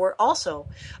representative were also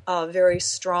very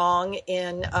strong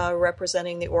in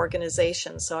representing the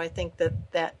organization. So I think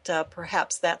that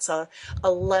perhaps that's a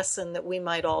lesson that we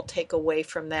might all take away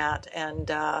from that, and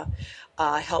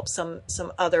help some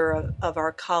other of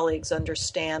our colleagues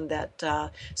understand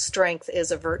that strength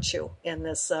is a virtue in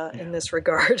this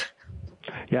regard.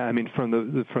 Yeah, I mean, from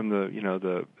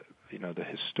the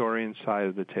historian side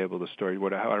of the table, the story,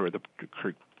 however, the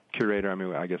curator. I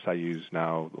mean, I guess I use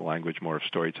now the language more of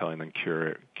storytelling than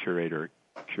curation.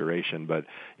 But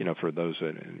for those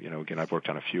that, again, I've worked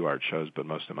on a few art shows, but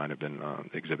most of mine have been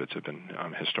exhibits have been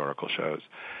historical shows.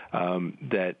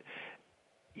 That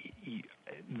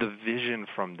the vision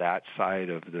from that side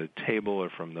of the table or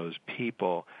from those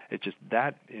people, it just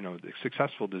that the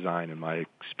successful design, in my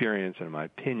experience and in my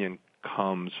opinion,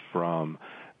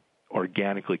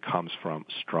 organically comes from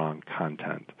strong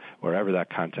content, wherever that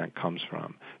content comes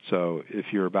from. So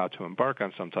if you're about to embark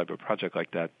on some type of project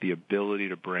like that, the ability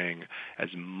to bring as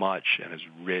much and as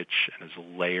rich and as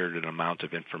layered an amount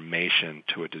of information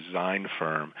to a design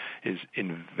firm is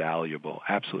invaluable,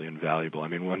 absolutely invaluable. I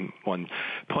mean, one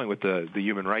point with the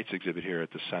human rights exhibit here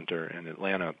at the center in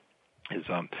Atlanta is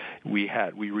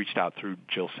we reached out through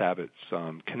Jill Sabat's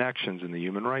connections in the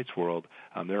human rights world.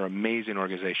 There are amazing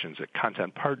organizations that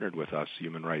content partnered with us: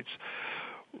 Human Rights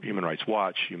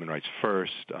Watch, Human Rights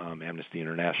First, Amnesty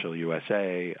International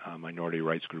USA, Minority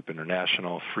Rights Group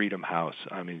International, Freedom House.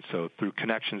 I mean, so through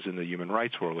connections in the human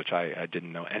rights world, which I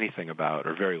didn't know anything about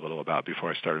or very little about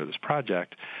before I started this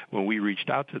project, when we reached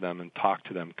out to them and talked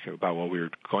to them about what we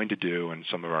were going to do and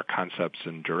some of our concepts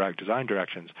and design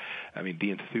directions, I mean,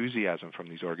 the enthusiasm from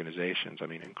these organizations, I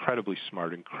mean, incredibly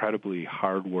smart, incredibly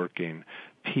hardworking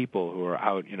people who are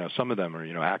out, some of them are,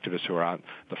 activists who are out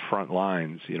the front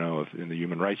lines, in the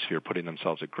human rights sphere, putting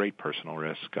themselves at great personal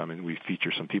risk. I mean, we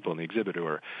feature some people in the exhibit who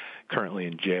are currently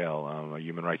in jail. A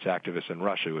human rights activist in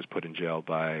Russia who was put in jail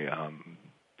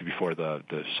before the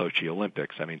Sochi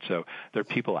Olympics. I mean, so there are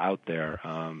people out there,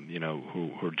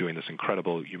 who are doing this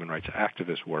incredible human rights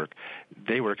activist work.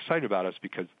 They were excited about us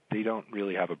because they don't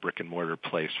really have a brick and mortar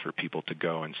place for people to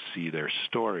go and see their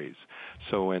stories.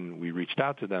 So when we reached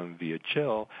out to them via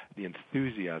Jill, the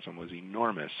enthusiasm was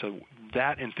enormous. So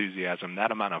that enthusiasm,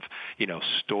 that amount of,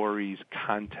 stories,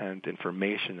 content,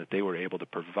 information that they were able to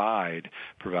provide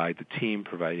the team,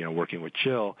 working with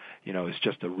Jill, is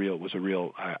just a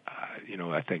real,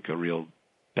 I think a real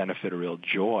benefit, a real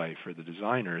joy for the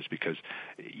designers, because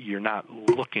you're not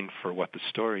looking for what the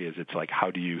story is. It's like, how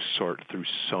do you sort through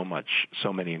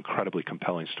so many incredibly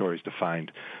compelling stories to find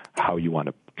how you want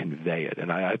to convey it?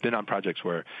 And I've been on projects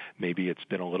where maybe it's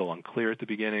been a little unclear at the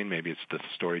beginning, maybe it's the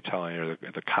storytelling or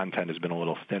the content has been a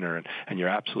little thinner, and you're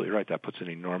absolutely right. That puts an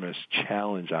enormous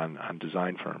challenge on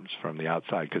design firms from the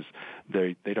outside, because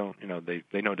they don't,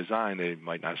 they know design, they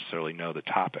might not necessarily know the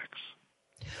topics.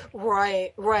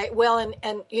 Right. Well, and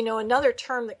another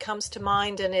term that comes to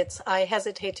mind, and I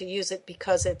hesitate to use it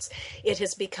because it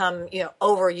has become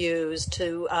overused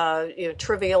to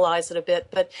trivialize it a bit.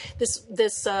 But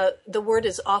the word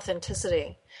is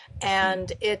authenticity,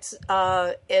 and it's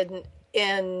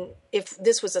and if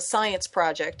this was a science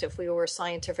project, if we were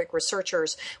scientific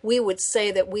researchers, we would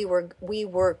say that we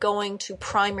were going to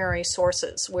primary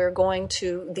sources. We're going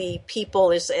to the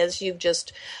people, as you've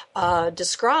just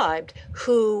described,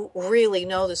 who really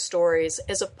know the stories,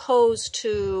 as opposed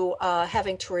to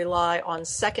having to rely on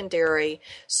secondary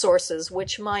sources,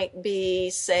 which might be,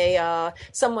 say, a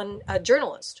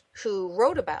journalist who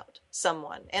wrote about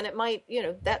someone, and it might,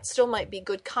 that still might be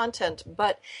good content,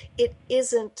 but it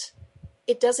isn't.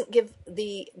 It doesn't give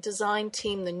the design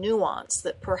team the nuance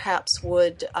that perhaps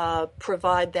would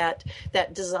provide that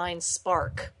design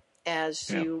spark, as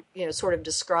you sort of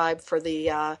described for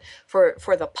the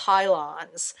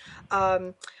pylons.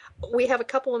 We have a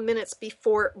couple of minutes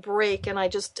before break, and I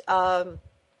just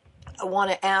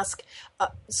want to ask.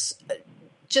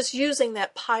 Just using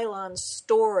that pylon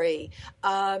story,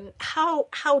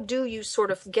 how do you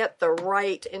sort of get the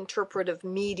right interpretive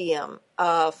medium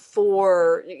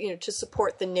for to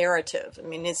support the narrative? I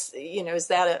mean, is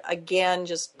that again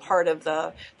just part of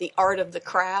the art of the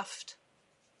craft?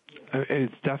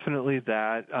 It's definitely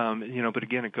that, but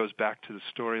again, it goes back to the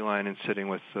storyline and sitting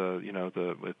with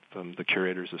the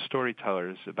curators, the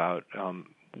storytellers about,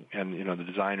 and the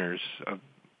designers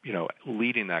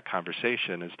leading that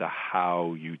conversation as to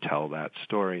how you tell that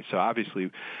story. So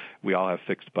obviously we all have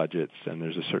fixed budgets, and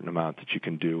there's a certain amount that you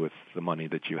can do with the money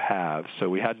that you have. So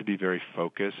we had to be very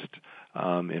focused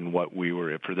in what we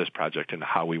were for this project and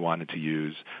how we wanted to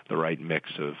use the right mix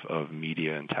of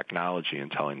media and technology in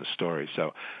telling the story.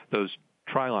 So those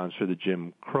trilons for the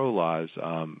Jim Crow laws,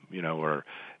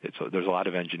 there's a lot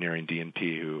of engineering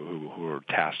D&P who were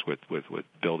tasked with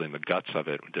building the guts of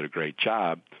it and did a great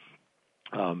job.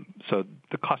 So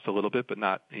the cost a little bit, but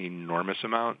not an enormous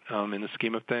amount in the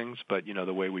scheme of things. But,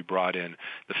 the way we brought in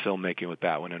the filmmaking with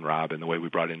Batwin and Rob and the way we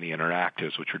brought in the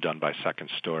interactives, which were done by Second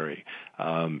Story,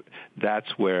 that's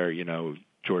where,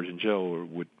 George and Jill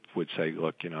would say,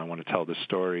 look, I want to tell this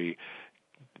story,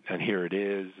 and here it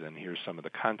is, and here's some of the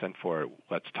content for it.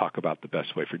 Let's talk about the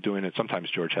best way for doing it. Sometimes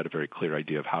George had a very clear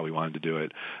idea of how he wanted to do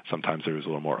it. Sometimes there was a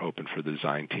little more open for the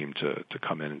design team to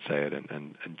come in and say it,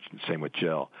 and same with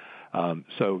Jill.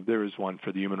 So there was one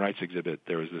for the Human Rights exhibit.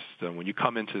 There was this, when you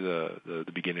come into the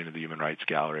beginning of the Human Rights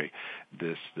Gallery,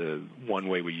 the one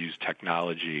way we use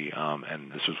technology,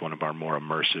 and this was one of our more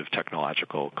immersive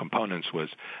technological components, was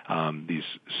these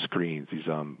screens, these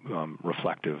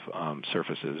reflective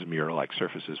surfaces, mirror-like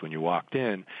surfaces. When you walked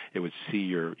in, you would see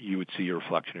your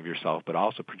reflection of yourself, but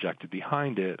also projected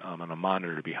behind it, on a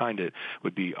monitor behind it,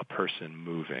 would be a person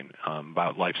moving,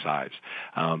 about life size,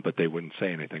 but they wouldn't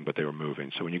say anything, but they were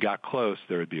moving. So when you got close,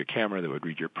 there would be a camera that would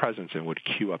read your presence and would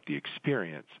cue up the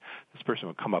experience. This person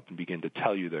would come up and begin to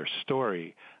tell you their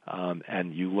story,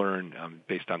 and you learn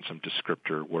based on some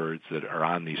descriptor words that are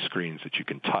on these screens that you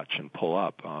can touch and pull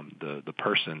up the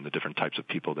person, the different types of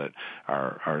people that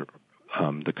are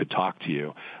that could talk to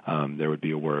you. There would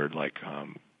be a word like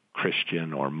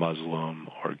Christian or Muslim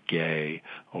or gay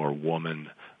or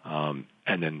woman, and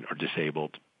then or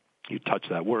disabled. You touch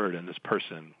that word, and this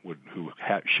person who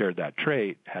had that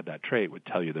trait, would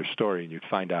tell you their story, and you'd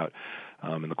find out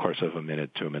in the course of a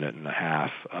minute to a minute and a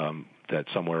half that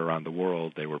somewhere around the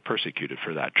world they were persecuted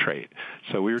for that trait.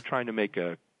 So we were trying to make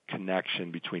a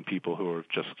connection between people who are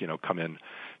just come in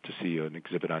to see an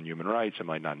exhibit on human rights and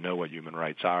might not know what human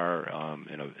rights are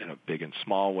in a big and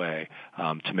small way,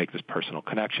 to make this personal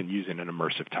connection using an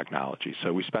immersive technology.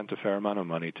 So we spent a fair amount of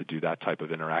money to do that type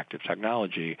of interactive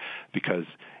technology because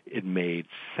it made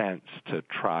sense to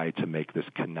try to make this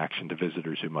connection to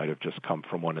visitors who might have just come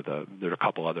from there are a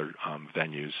couple other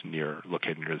venues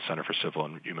located near the Center for Civil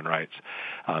and Human Rights.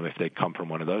 If they come from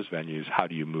one of those venues, how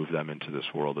do you move them into this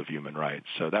world of human rights?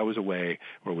 So that was a way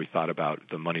where we thought about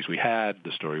the monies we had,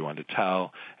 the story we wanted to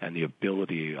tell, and the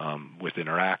ability with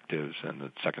interactives, and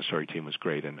the Second Story team was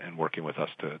great in working with us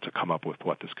to come up with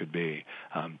what this could be,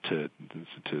 to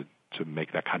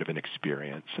make that kind of an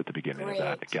experience at the beginning of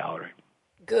that gallery.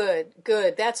 Good.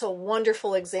 That's a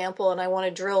wonderful example, and I want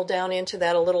to drill down into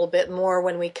that a little bit more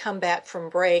when we come back from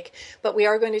break. But we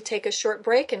are going to take a short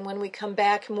break, and when we come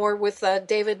back, more with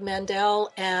David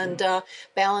Mandel and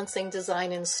balancing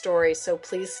design and story. So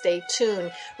please stay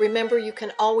tuned. Remember, you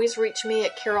can always reach me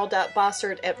at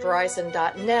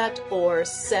carol.bossert@verizon.net or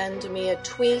send me a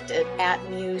tweet at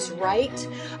 @MuseRight.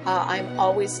 I'm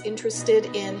always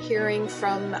interested in hearing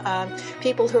from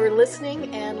people who are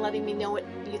listening and letting me know what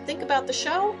you think about the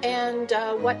show and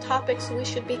what topics we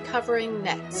should be covering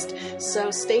next.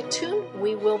 So stay tuned.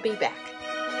 We will be back.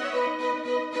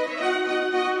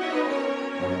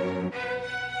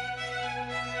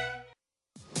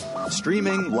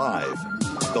 Streaming live,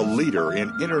 the leader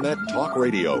in Internet talk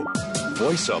radio,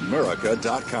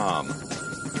 voiceamerica.com.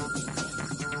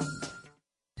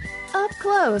 Up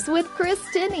Close with Chris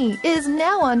Tinney is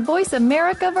now on Voice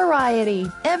America Variety.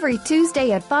 Every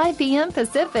Tuesday at 5 p.m.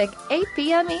 Pacific, 8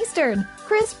 p.m. Eastern.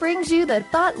 Chris brings you the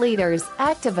thought leaders,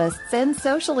 activists, and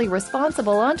socially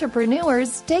responsible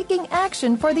entrepreneurs taking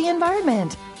action for the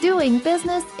environment, doing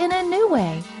business in a new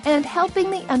way, and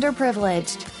helping the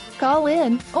underprivileged. Call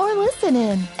in or listen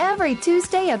in every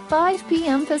Tuesday at 5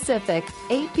 p.m. Pacific,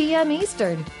 8 p.m.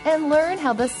 Eastern, and learn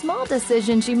how the small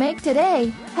decisions you make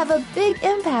today have a big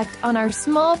impact on our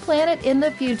small planet in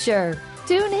the future.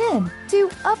 Tune in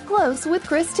to Up Close with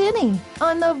Chris Tinney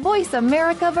on the Voice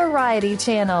America Variety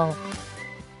Channel.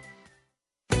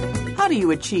 How do you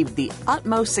achieve the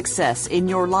utmost success in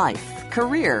your life,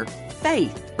 career,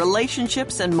 faith,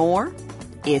 relationships, and more?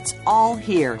 It's all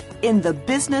here in The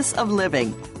Business of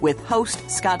Living with host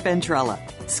Scott Ventrella.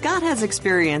 Scott has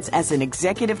experience as an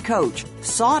executive coach,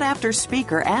 sought-after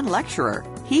speaker, and lecturer.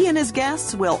 He and his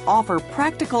guests will offer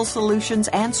practical solutions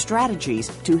and strategies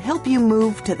to help you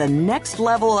move to the next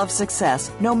level of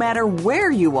success, no matter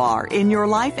where you are in your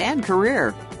life and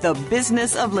career. The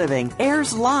Business of Living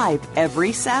airs live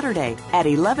every Saturday at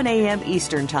 11 a.m.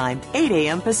 Eastern Time, 8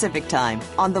 a.m. Pacific Time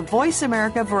on the Voice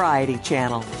America Variety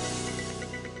Channel.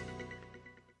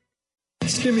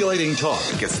 Stimulating talk.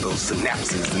 It gets those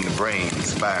synapses in the brain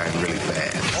firing really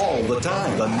fast. All the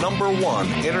time. The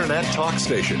 #1 Internet talk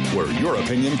station where your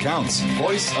opinion counts.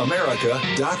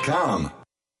 VoiceAmerica.com.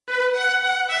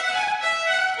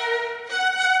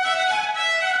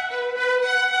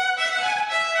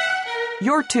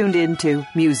 You're tuned into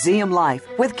Museum Life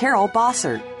with Carol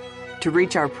Bossert. To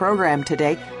reach our program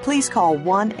today, please call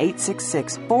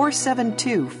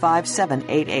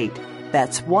 1-866-472-5788.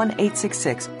 That's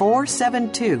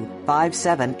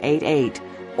 1-866-472-5788.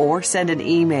 Or send an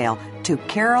email to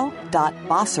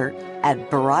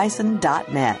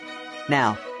carol.bossert@verizon.net.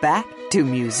 Now, back to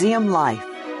Museum Life.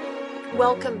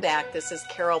 Welcome back. This is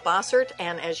Carol Bossert,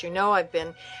 and as you know, I've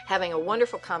been having a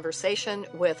wonderful conversation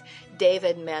with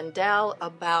David Mandel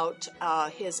about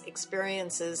his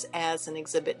experiences as an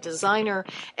exhibit designer,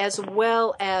 as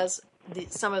well as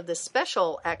some of the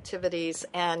special activities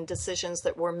and decisions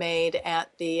that were made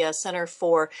at the Center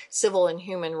for Civil and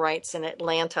Human Rights in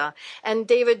Atlanta. And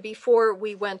David, before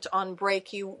we went on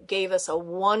break, you gave us a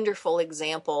wonderful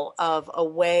example of a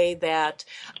way that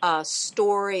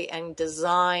story and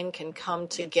design can come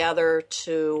together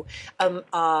to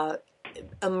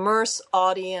immerse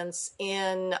audience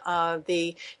in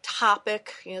the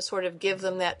topic, sort of give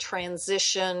them that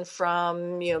transition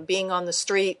from, being on the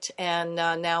street and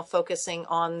now focusing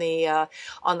on the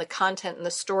content and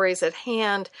the stories at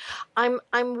hand. I'm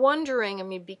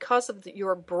wondering, because of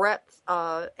your breadth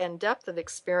and depth of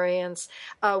experience,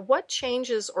 what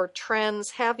changes or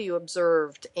trends have you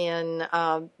observed in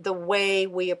the way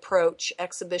we approach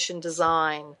exhibition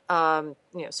design,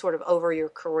 sort of over your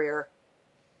career?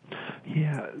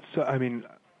 Yeah, so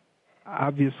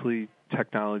obviously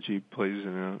technology plays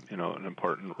an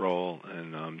important role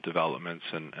in developments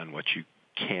and what you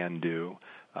can do.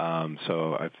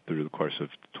 So through the course of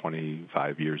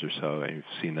 25 years or so, I've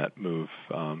seen that move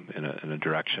in a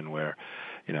direction where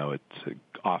it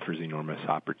offers enormous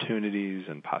opportunities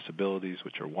and possibilities,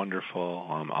 which are wonderful.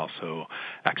 Also,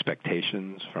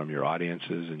 expectations from your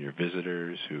audiences and your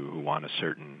visitors who want a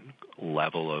certain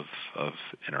level of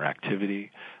interactivity.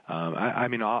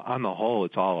 On the whole,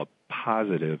 it's all a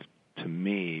positive to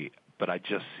me, but I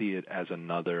just see it as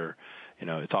another,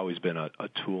 it's always been a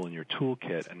tool in your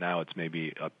toolkit, and now it's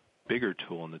maybe a bigger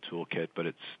tool in the toolkit, but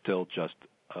it's still just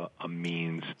a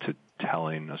means to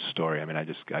telling a story. I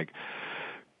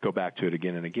go back to it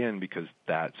again and again because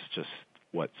that's just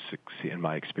what, in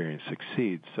my experience,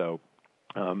 succeeds. So,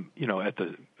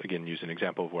 again, use an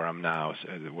example of where I'm now,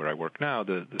 where I work now,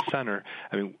 the center.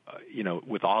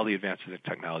 With all the advances in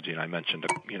technology, and I mentioned,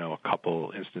 a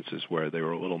couple instances where they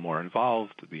were a little more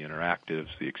involved, the interactives,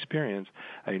 the experience.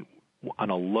 On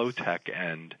a low-tech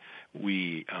end,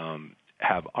 we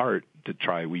have art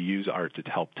we use art to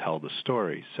help tell the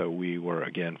story. So we were,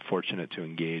 again, fortunate to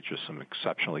engage with some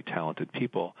exceptionally talented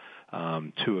people,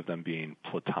 two of them being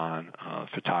Platon, a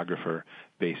photographer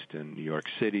based in New York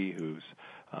City, who's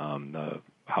the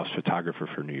house photographer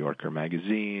for New Yorker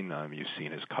magazine. You've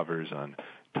seen his covers on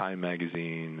Time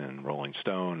magazine and Rolling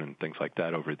Stone and things like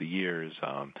that over the years.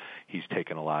 He's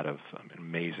taken a lot of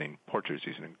amazing portraits.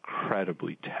 He's an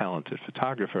incredibly talented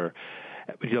photographer.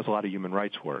 But he does a lot of human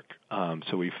rights work.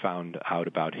 So we found out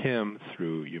about him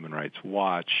through Human Rights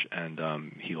Watch, and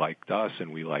he liked us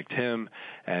and we liked him.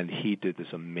 And he did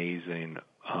this amazing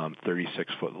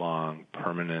 36-foot-long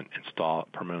permanent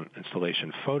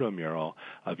installation photo mural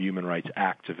of human rights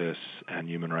activists and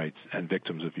human rights and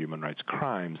victims of human rights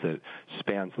crimes that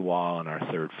spans the wall on our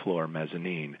third-floor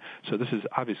mezzanine. So this is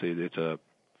obviously it's a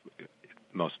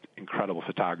most incredible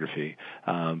photography,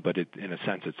 but in a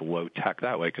sense it's low tech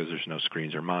that way because there's no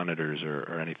screens or monitors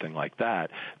or anything like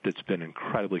that. That's been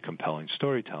incredibly compelling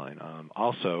storytelling.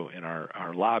 Also in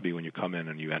our lobby, when you come in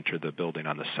and you enter the building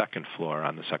on the second floor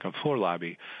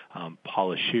lobby,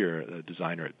 Paula Scheer, the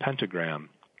designer at Pentagram,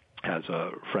 has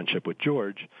a friendship with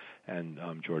George, and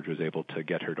George was able to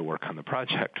get her to work on the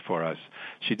project for us.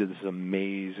 She did this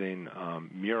amazing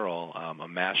mural, a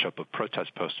mashup of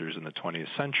protest posters in the 20th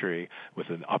century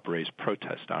with an upraised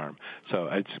protest arm. So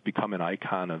it's become an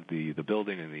icon of the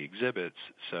building and the exhibits.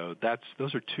 So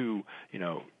those are two,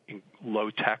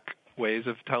 low-tech ways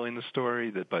of telling the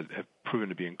story but have proven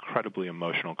to be incredibly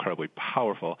emotional, incredibly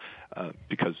powerful,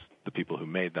 because the people who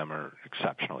made them are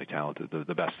exceptionally talented,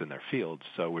 the best in their fields.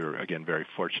 So we were, again, very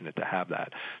fortunate to have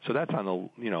that. So that's on the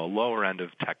lower end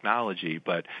of technology,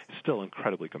 but still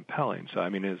incredibly compelling. So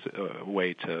it's a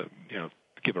way to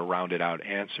give a rounded out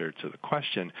answer to the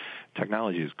question.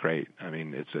 Technology is great. I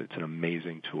mean, it's an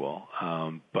amazing tool,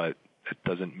 but it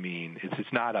doesn't mean it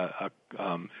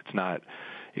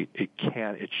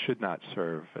should not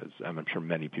serve, as I'm sure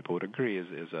many people would agree,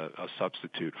 is a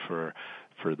substitute for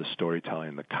the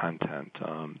storytelling, the content,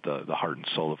 the heart and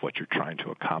soul of what you're trying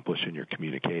to accomplish in your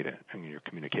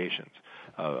communications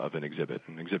of an exhibit.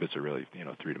 And exhibits are really,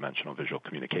 three-dimensional visual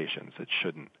communications.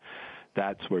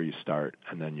 That's where you start,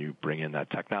 and then you bring in that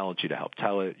technology to help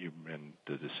tell it. And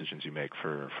the decisions you make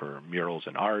for murals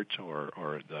and art, or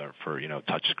for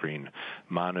touchscreen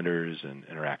monitors and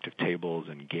interactive tables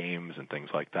and games and things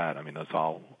like that. I mean, that's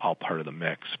all part of the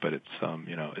mix. But it's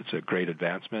it's a great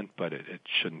advancement, but it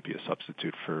shouldn't be a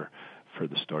substitute for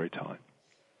the storytelling.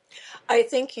 I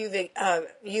think you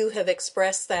have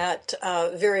expressed that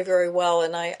very, very well,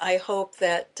 and I hope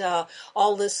that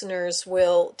all listeners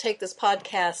will take this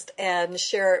podcast and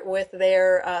share it with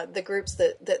the groups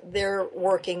that they're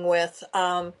working with.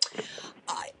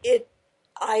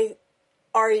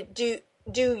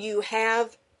 Do you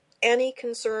have any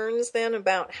concerns then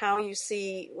about how you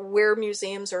see where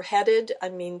museums are headed? I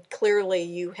mean, clearly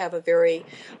you have a very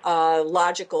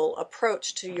logical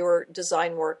approach to your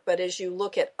design work, but as you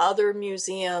look at other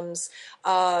museums,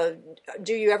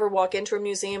 do you ever walk into a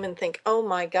museum and think, oh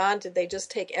my God, did they just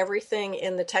take everything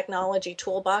in the technology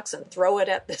toolbox and throw it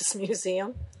at this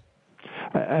museum?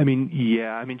 I mean,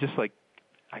 yeah. I mean, just like,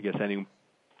 I guess any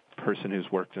person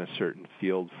who's worked in a certain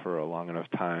field for a long enough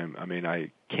time, I mean,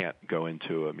 I can't go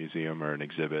into a museum or an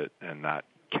exhibit and not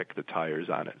kick the tires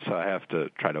on it. So I have to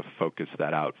try to focus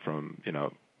that out from,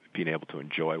 being able to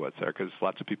enjoy what's there, because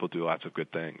lots of people do lots of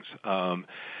good things.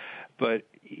 But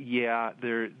yeah,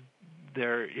 there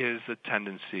is a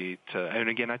tendency to, and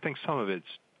again, I think some of it's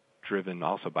driven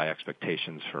also by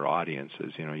expectations for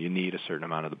audiences. You need a certain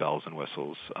amount of the bells and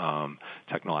whistles,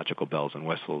 technological bells and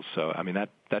whistles. So, I mean,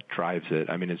 that drives it.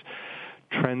 I mean, as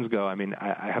trends go, I mean,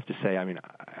 I have to say, I mean,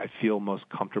 I feel most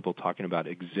comfortable talking about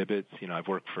exhibits. I've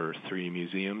worked for 3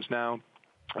 museums now,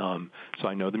 so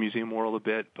I know the museum world a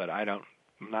bit, but I'm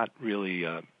not really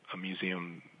a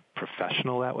museum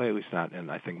professional that way, at least not in,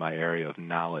 I think, my area of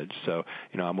knowledge. So,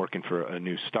 I'm working for a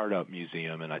new startup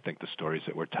museum, and I think the stories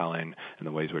that we're telling and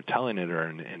the ways we're telling it are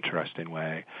in an interesting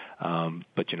way.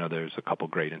 But, there's a couple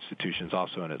great institutions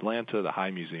also in Atlanta. The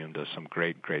High Museum does some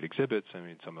great exhibits. I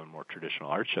mean, some of them more traditional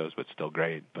art shows, but still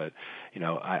great. But,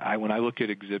 when I look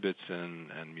at exhibits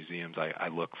and museums, I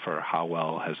look for how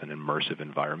well has an immersive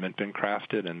environment been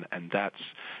crafted, and that's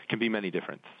can be many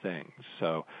different things.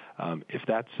 So if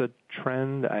that's a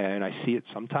trend, and I see it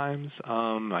sometimes,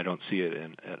 I don't see it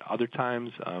at other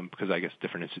times, because I guess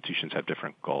different institutions have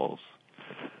different goals.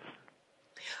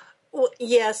 Well,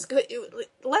 yes.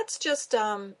 Let's just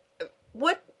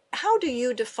how do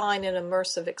you define an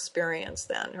immersive experience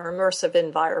then, or immersive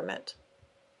environment?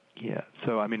 Yeah,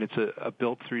 so I mean, it's a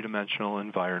built three-dimensional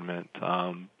environment,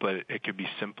 but it could be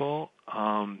simple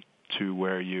to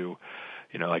where you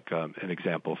like an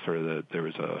example there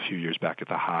was a few years back at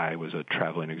the High was a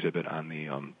traveling exhibit on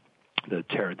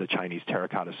the Chinese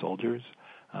terracotta soldiers.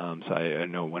 So I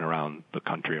know it went around the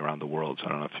country, around the world, so I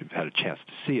don't know if you've had a chance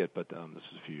to see it, but this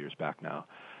is a few years back now,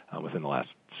 within the last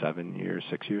 6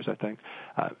 years, I think.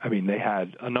 I mean, they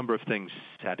had a number of things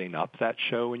setting up that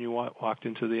show when you walked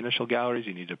into the initial galleries.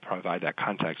 You need to provide that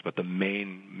context, but the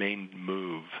main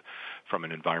move from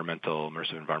an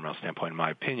immersive environmental standpoint, in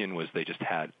my opinion, was they just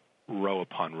had row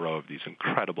upon row of these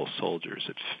incredible soldiers.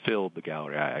 It filled the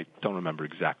gallery. I don't remember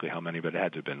exactly how many, but it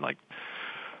had to have been like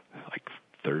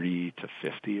 30 to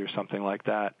 50 or something like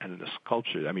that. And the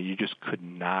sculpture, I mean, you just could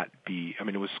not be, I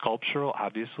mean, it was sculptural,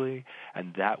 obviously,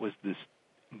 and that was this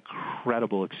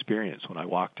incredible experience when I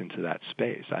walked into that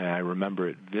space. I remember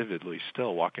it vividly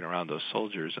still, walking around those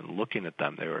soldiers and looking at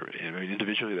them.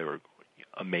 Individually, they were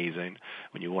amazing.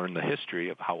 When you learn the history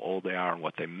of how old they are and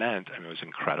what they meant, I mean, it was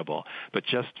incredible. But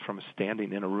just from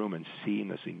standing in a room and seeing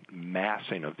this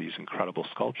massing of these incredible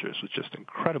sculptures was just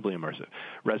incredibly immersive.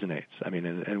 Resonates. I mean,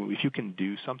 and if you can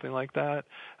do something like that,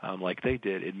 like they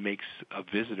did, it makes a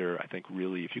visitor, I think,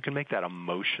 really, if you can make that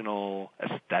emotional,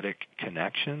 aesthetic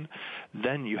connection,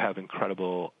 then you have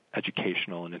incredible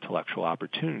educational and intellectual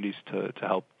opportunities to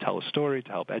help tell a story,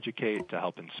 to help educate, to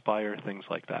help inspire, things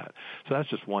like that. So that's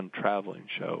just one traveling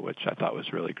show, which I thought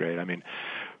was really great. I mean,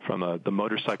 the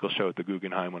motorcycle show at the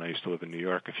Guggenheim when I used to live in New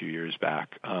York a few years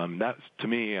back. That, to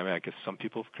me, I guess some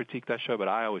people critique that show, but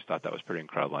I always thought that was pretty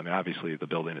incredible. I mean, obviously the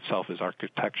building itself is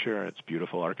architecture, it's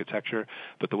beautiful architecture,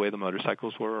 but the way the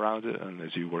motorcycles were around it, and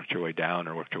as you worked your way down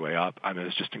or worked your way up, I mean,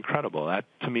 it's just incredible. That,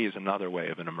 to me, is another way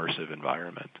of an immersive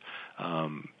environment.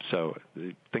 So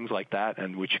things like that,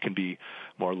 and which can be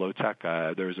more low-tech.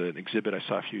 There was an exhibit I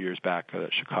saw a few years back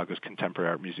at Chicago's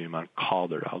Contemporary Art Museum on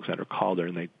Alexander Calder,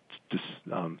 and they just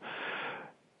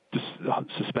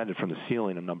suspended from the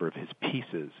ceiling a number of his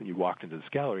pieces, and you walked into this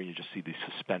gallery and you just see these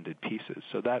suspended pieces.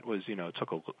 So that was, it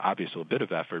took obviously a bit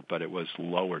of effort, but it was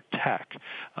lower tech,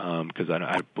 because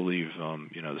I believe,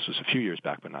 this was a few years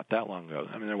back, but not that long ago.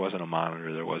 I mean, there wasn't a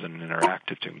monitor, there wasn't an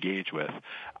interactive to engage with.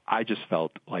 I just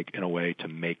felt like, in a way, to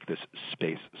make this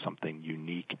space something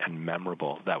unique and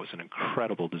memorable, that was an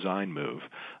incredible design move,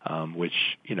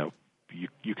 which,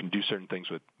 you can do certain things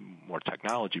with more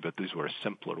technology, but these were a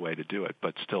simpler way to do it,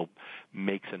 but still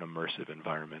makes an immersive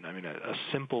environment. I mean, a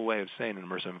simple way of saying an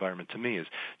immersive environment to me is,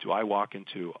 do I walk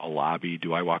into a lobby,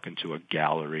 do I walk into a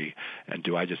gallery, and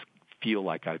do I just feel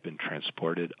like I've been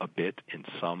transported a bit in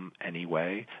any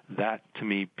way? That, to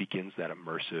me, begins that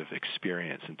immersive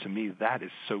experience. And to me, that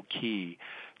is so key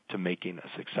to making a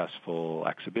successful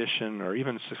exhibition, or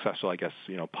even successful, I guess,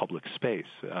 public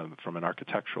space from an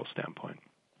architectural standpoint.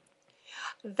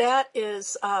 That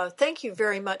is, thank you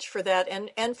very much for that,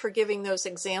 and for giving those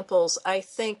examples. I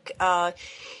think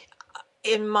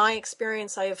in my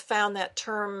experience, I have found that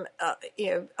term,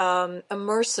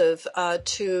 immersive,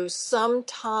 to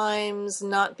sometimes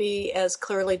not be as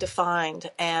clearly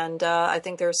defined. And I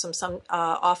think there are some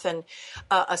often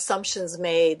assumptions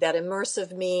made that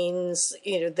immersive means,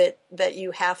 that you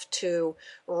have to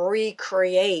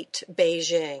recreate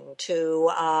Beijing to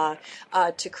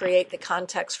create the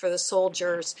context for the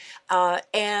soldiers.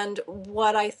 And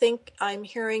what I think I'm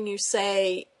hearing you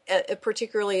say,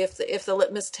 particularly if the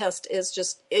litmus test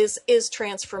is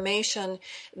transformation,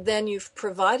 then you've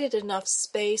provided enough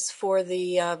space for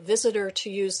the visitor to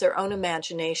use their own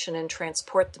imagination and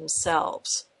transport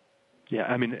themselves. Yeah,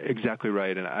 I mean, exactly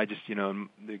right. And I just,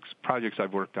 the projects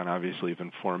I've worked on obviously have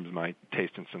informed my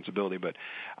taste and sensibility, but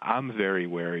I'm very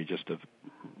wary just of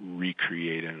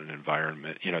recreating an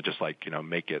environment, just like,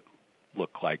 make it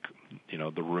look like,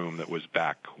 the room that was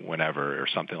back whenever or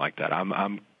something like that.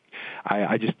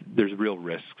 I just, there's real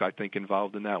risks, I think,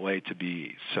 involved in that way to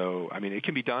be so, I mean, it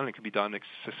can be done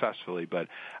successfully, but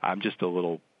I'm just a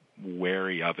little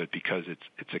wary of it because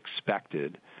it's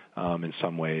expected in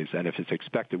some ways. And if it's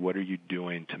expected, what are you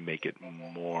doing to make it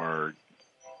more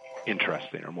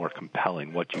interesting or more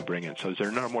compelling, what you bring in? So is there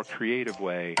a more creative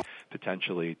way,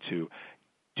 potentially, to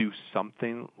do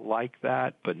something like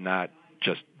that, but not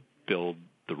just build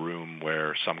the room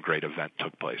where some great event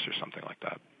took place or something like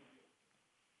that?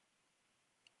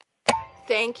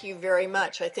 Thank you very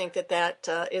much. I think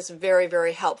that is very,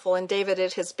 very helpful. And David,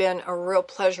 it has been a real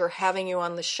pleasure having you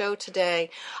on the show today.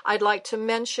 I'd like to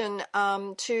mention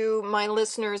to my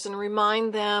listeners and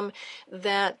remind them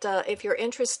that if you're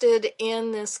interested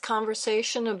in this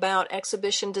conversation about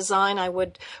exhibition design, I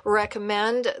would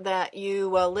recommend that you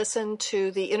listen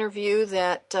to the interview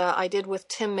that I did with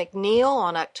Tim McNeil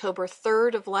on October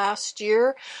 3rd of last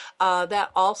year.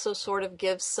 That also sort of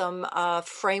gives some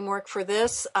framework for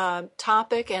this topic.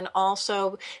 And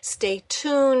also stay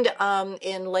tuned.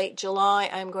 In late July,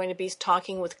 I'm going to be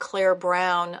talking with Claire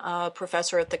Brown,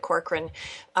 professor at the Corcoran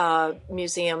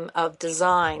Museum of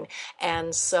Design.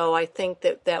 And so I think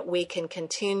that we can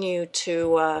continue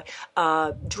to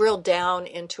drill down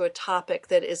into a topic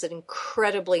that is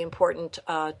incredibly important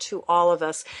to all of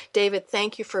us. David,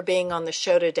 thank you for being on the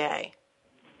show today.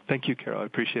 Thank you, Carol. I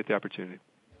appreciate the opportunity.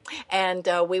 And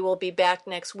we will be back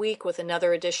next week with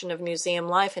another edition of Museum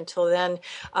Life. Until then,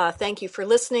 thank you for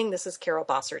listening. This is Carol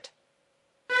Bossert.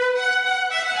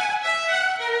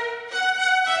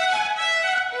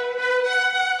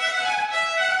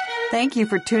 Thank you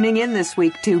for tuning in this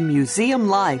week to Museum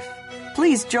Life.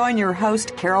 Please join your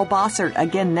host, Carol Bossert,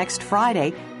 again next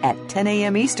Friday at 10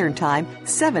 a.m. Eastern Time,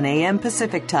 7 a.m.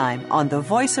 Pacific Time on the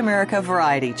Voice America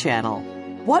Variety Channel.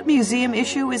 What museum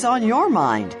issue is on your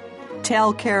mind?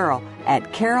 Tell Carol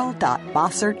at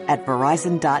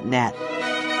carol.bossert@verizon.net.